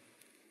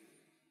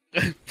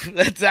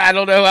 I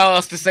don't know how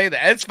else to say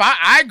that. It's fine.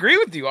 I agree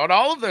with you on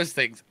all of those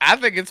things. I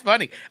think it's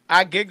funny.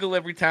 I giggle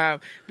every time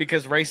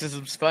because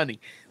racism's funny.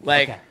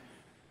 Like,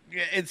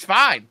 It's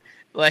fine.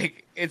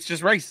 Like, it's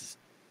just racist.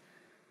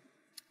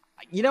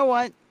 You know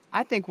what?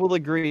 I think we'll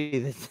agree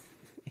that...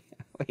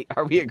 Wait,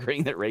 are we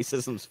agreeing that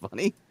racism's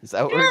funny? Is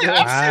that what we're doing?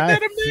 I've said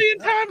that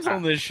 1,000,000 times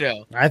on this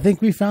show. I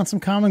think we found some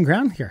common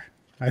ground here.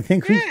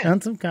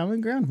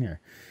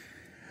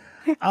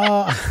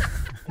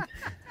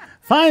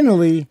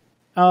 Finally,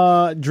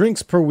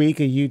 Drinks Per Week,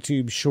 a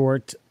YouTube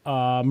short.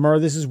 Murr,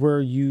 this is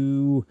where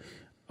you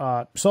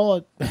saw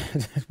it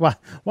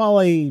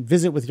while a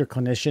visit with your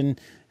clinician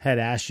had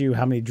asked you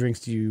how many drinks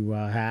do you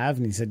have,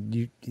 and he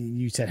said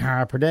you said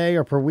how per day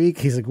or per week.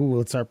 He's like, ooh,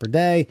 let's start per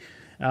day.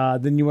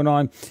 Then you went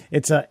on.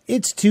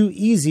 It's too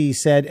easy,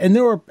 said, and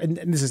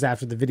this is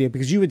after the video,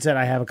 because you had said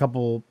I have a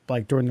couple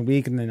like during the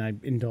week and then I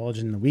indulge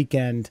in the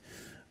weekend.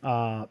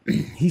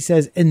 He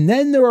says, and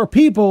then there are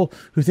people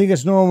who think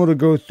it's normal to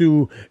go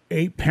through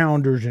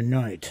 8-pounders a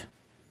night.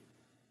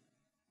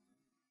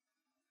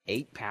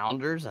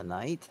 8-pounders a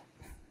night?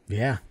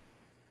 Yeah.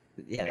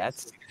 Yeah,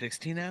 that's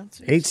 16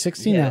 ounces. 8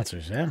 16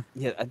 ounces. Yeah.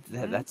 Yeah,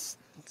 that's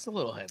a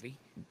little heavy.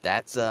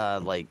 That's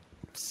like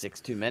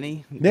 6 too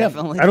many. Yeah,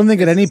 definitely. I don't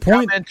think at any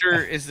point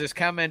is this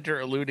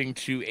commenter alluding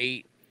to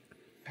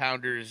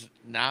 8-pounders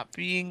not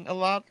being a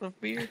lot of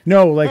beer?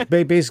 No, like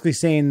basically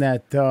saying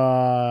that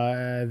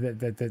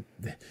that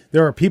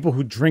there are people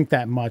who drink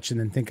that much and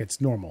then think it's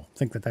normal,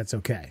 think that that's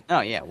okay.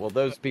 Oh yeah, well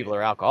those people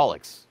are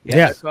alcoholics.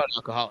 Yeah, that's about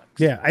alcoholics.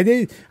 Yeah, I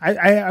did.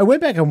 I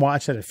went back and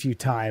watched that a few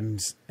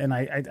times, and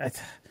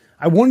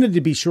I wanted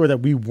to be sure that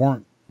we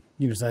weren't,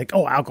 it's like,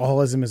 oh,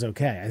 alcoholism is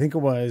okay. I think it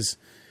was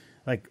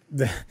like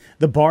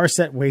the bar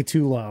set way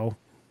too low,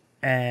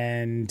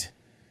 and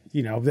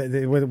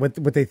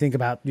what they think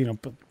about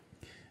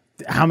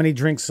how many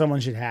drinks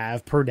someone should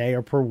have per day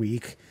or per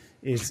week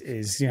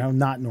is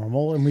not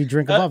normal, and we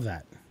drink above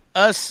that.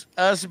 Us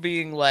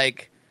being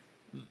like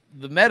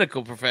the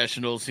medical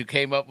professionals who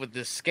came up with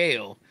this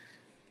scale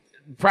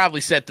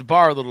probably set the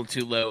bar a little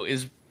too low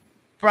is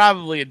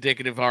probably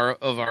indicative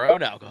of our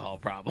own alcohol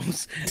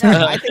problems.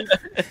 I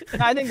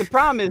think the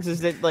problem is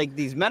that like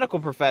these medical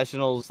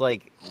professionals,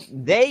 like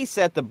they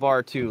set the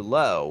bar too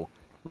low.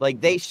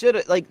 Like they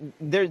should, like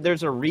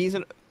there's a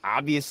reason,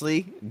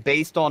 obviously,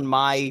 based on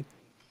my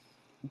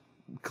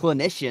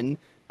clinician.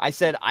 I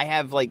said I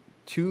have like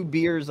 2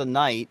 beers a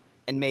night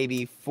and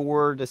maybe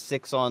 4 to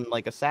 6 on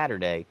like a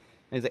Saturday. And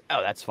he's like,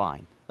 oh, that's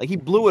fine. Like he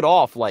blew it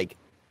off like,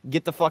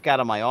 get the fuck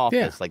out of my office.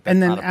 Yeah. Like, that's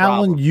and then not a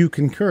Alan, problem. you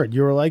concurred.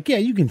 You were like, yeah,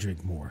 you can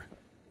drink more.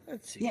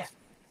 Yeah.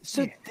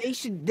 So they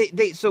should,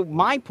 so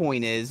my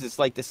point is, it's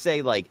like to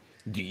say like,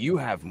 do you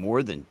have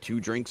more than 2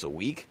 drinks a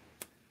week?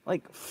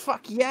 Like,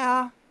 fuck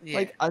yeah.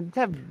 Like I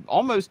have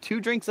almost 2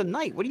 drinks a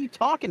night. What are you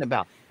talking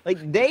about?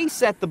 Like they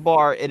set the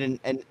bar at an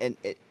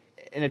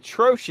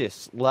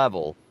atrocious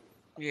level.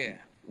 Yeah.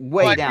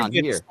 Way down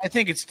here. I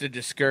think it's to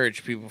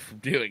discourage people from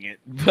doing it,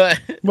 but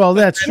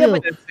that's true.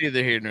 It's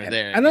neither here nor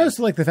there. I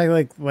also like the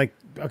fact, like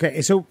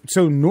okay, so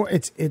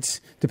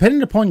it's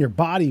dependent upon your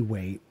body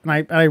weight,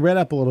 and I read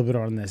up a little bit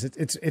on this.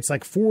 It's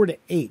like 4 to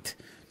 8,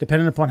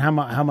 depending upon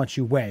how much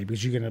you weigh,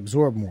 because you can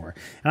absorb more.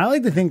 And I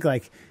like to think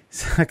like,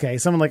 okay,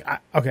 someone like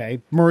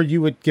Murray,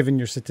 you had given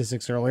your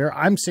statistics earlier.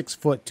 I'm 6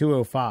 foot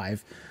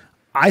 205.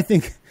 I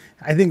think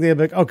they'd be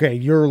like, okay,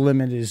 your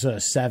limit is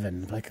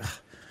 7. Like,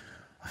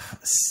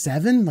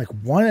 7, like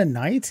one a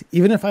night,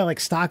 even if I like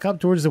stock up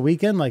towards the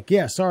weekend, like,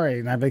 yeah, sorry.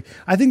 And I'm like,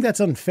 I think that's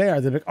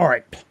unfair. They're like, all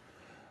right,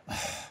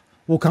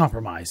 we'll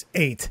compromise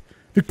 8.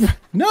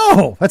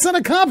 No, that's not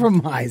a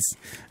compromise.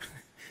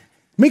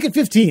 Make it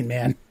 15,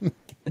 man.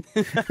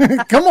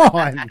 Come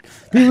on,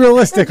 be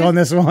realistic on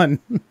this one.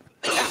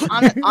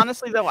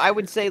 Honestly, though, I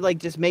would say like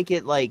just make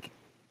it like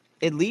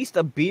at least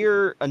a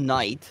beer a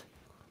night,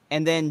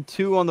 and then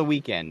 2 on the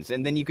weekends,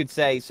 and then you could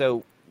say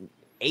so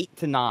 8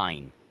 to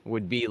 9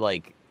 would be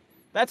like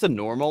that's a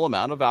normal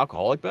amount of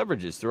alcoholic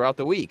beverages throughout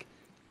the week.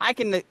 I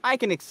can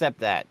accept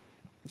that,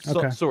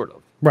 sort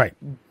of. Right.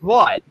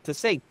 But to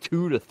say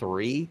 2 to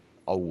 3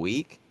 a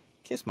week,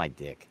 kiss my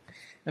dick.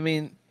 I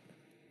mean,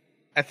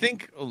 I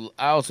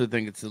also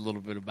think it's a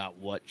little bit about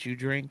what you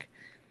drink.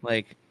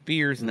 Like,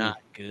 beer's not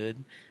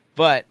good,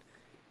 but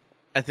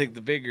I think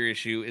the bigger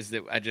issue is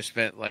that I just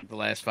spent like the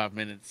last 5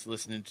 minutes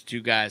listening to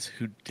 2 guys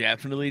who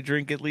definitely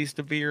drink at least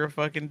a beer a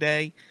fucking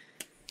day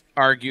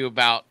argue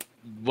about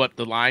what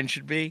the line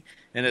should be.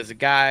 And as a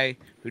guy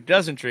who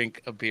doesn't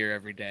drink a beer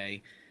every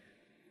day,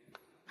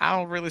 I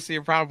don't really see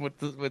a problem with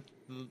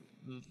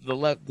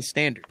the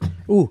standard.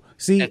 Ooh,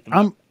 see,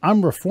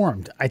 I'm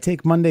reformed. I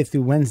take Monday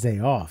through Wednesday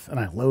off, and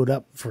I load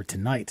up for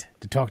tonight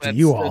to talk to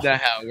you all. That's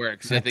not how it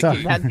works.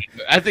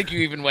 I think you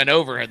even went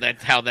over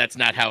that's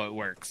not how it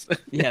works.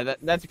 Yeah,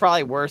 that's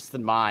probably worse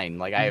than mine.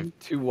 Like, I have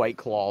 2 White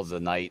Claws a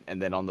night,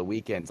 and then on the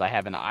weekends I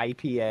have an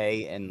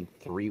IPA and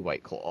 3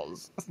 White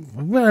Claws.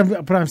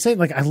 But I'm saying,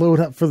 like, I load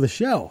up for the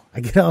show.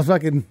 I get all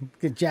fucking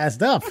get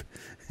jazzed up.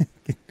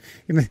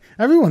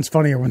 Everyone's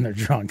funnier when they're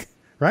drunk,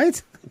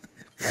 right?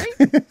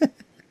 Right?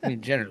 I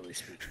mean, generally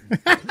speaking.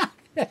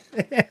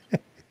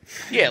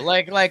 Yeah,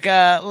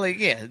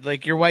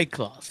 like your White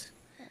Claws.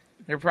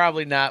 They're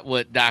probably not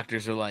what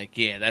doctors are like.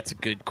 Yeah, that's a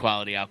good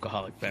quality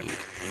alcoholic beverage.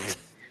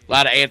 A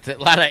lot of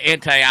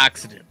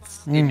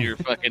antioxidants in your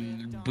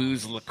fucking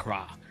booze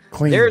LaCroix.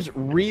 Clean. There's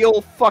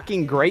real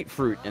fucking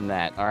grapefruit in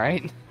that. All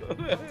right.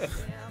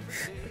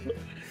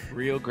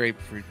 Real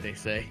grapefruit, they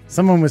say.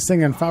 Someone was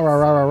singing "Fa ra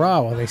ra ra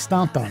ra" while they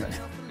stomped on it.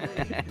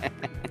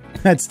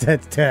 That's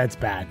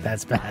bad.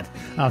 That's bad.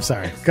 I'm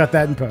sorry. Cut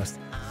that in post.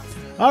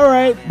 All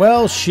right.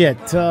 Well, shit.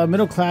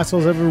 Middle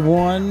Classholes,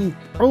 everyone.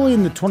 Early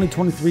in the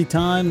 2023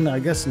 time. I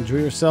guess enjoy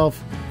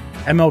yourself.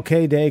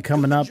 MLK Day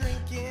coming up.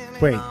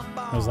 Wait,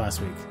 that was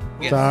last week.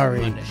 Yes,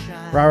 Sorry. Monday.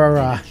 Rah rah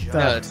rah.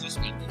 No, it's this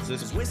week. It's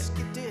this week.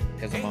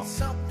 Because I'm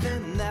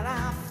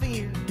off.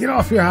 Get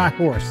off your high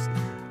horse.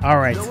 All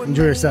right.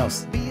 Enjoy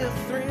yourselves. Be a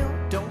thrill.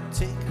 Don't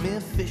take me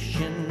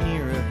fishing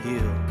near a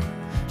hill.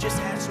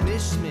 Just ask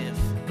Miss Smith.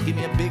 Give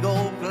me a big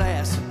old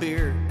glass of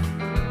beer.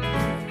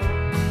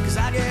 'Cause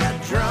I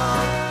get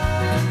drunk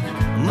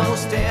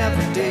most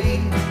every day.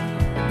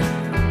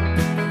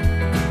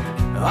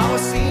 I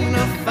always seem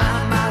to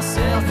find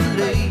myself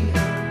late.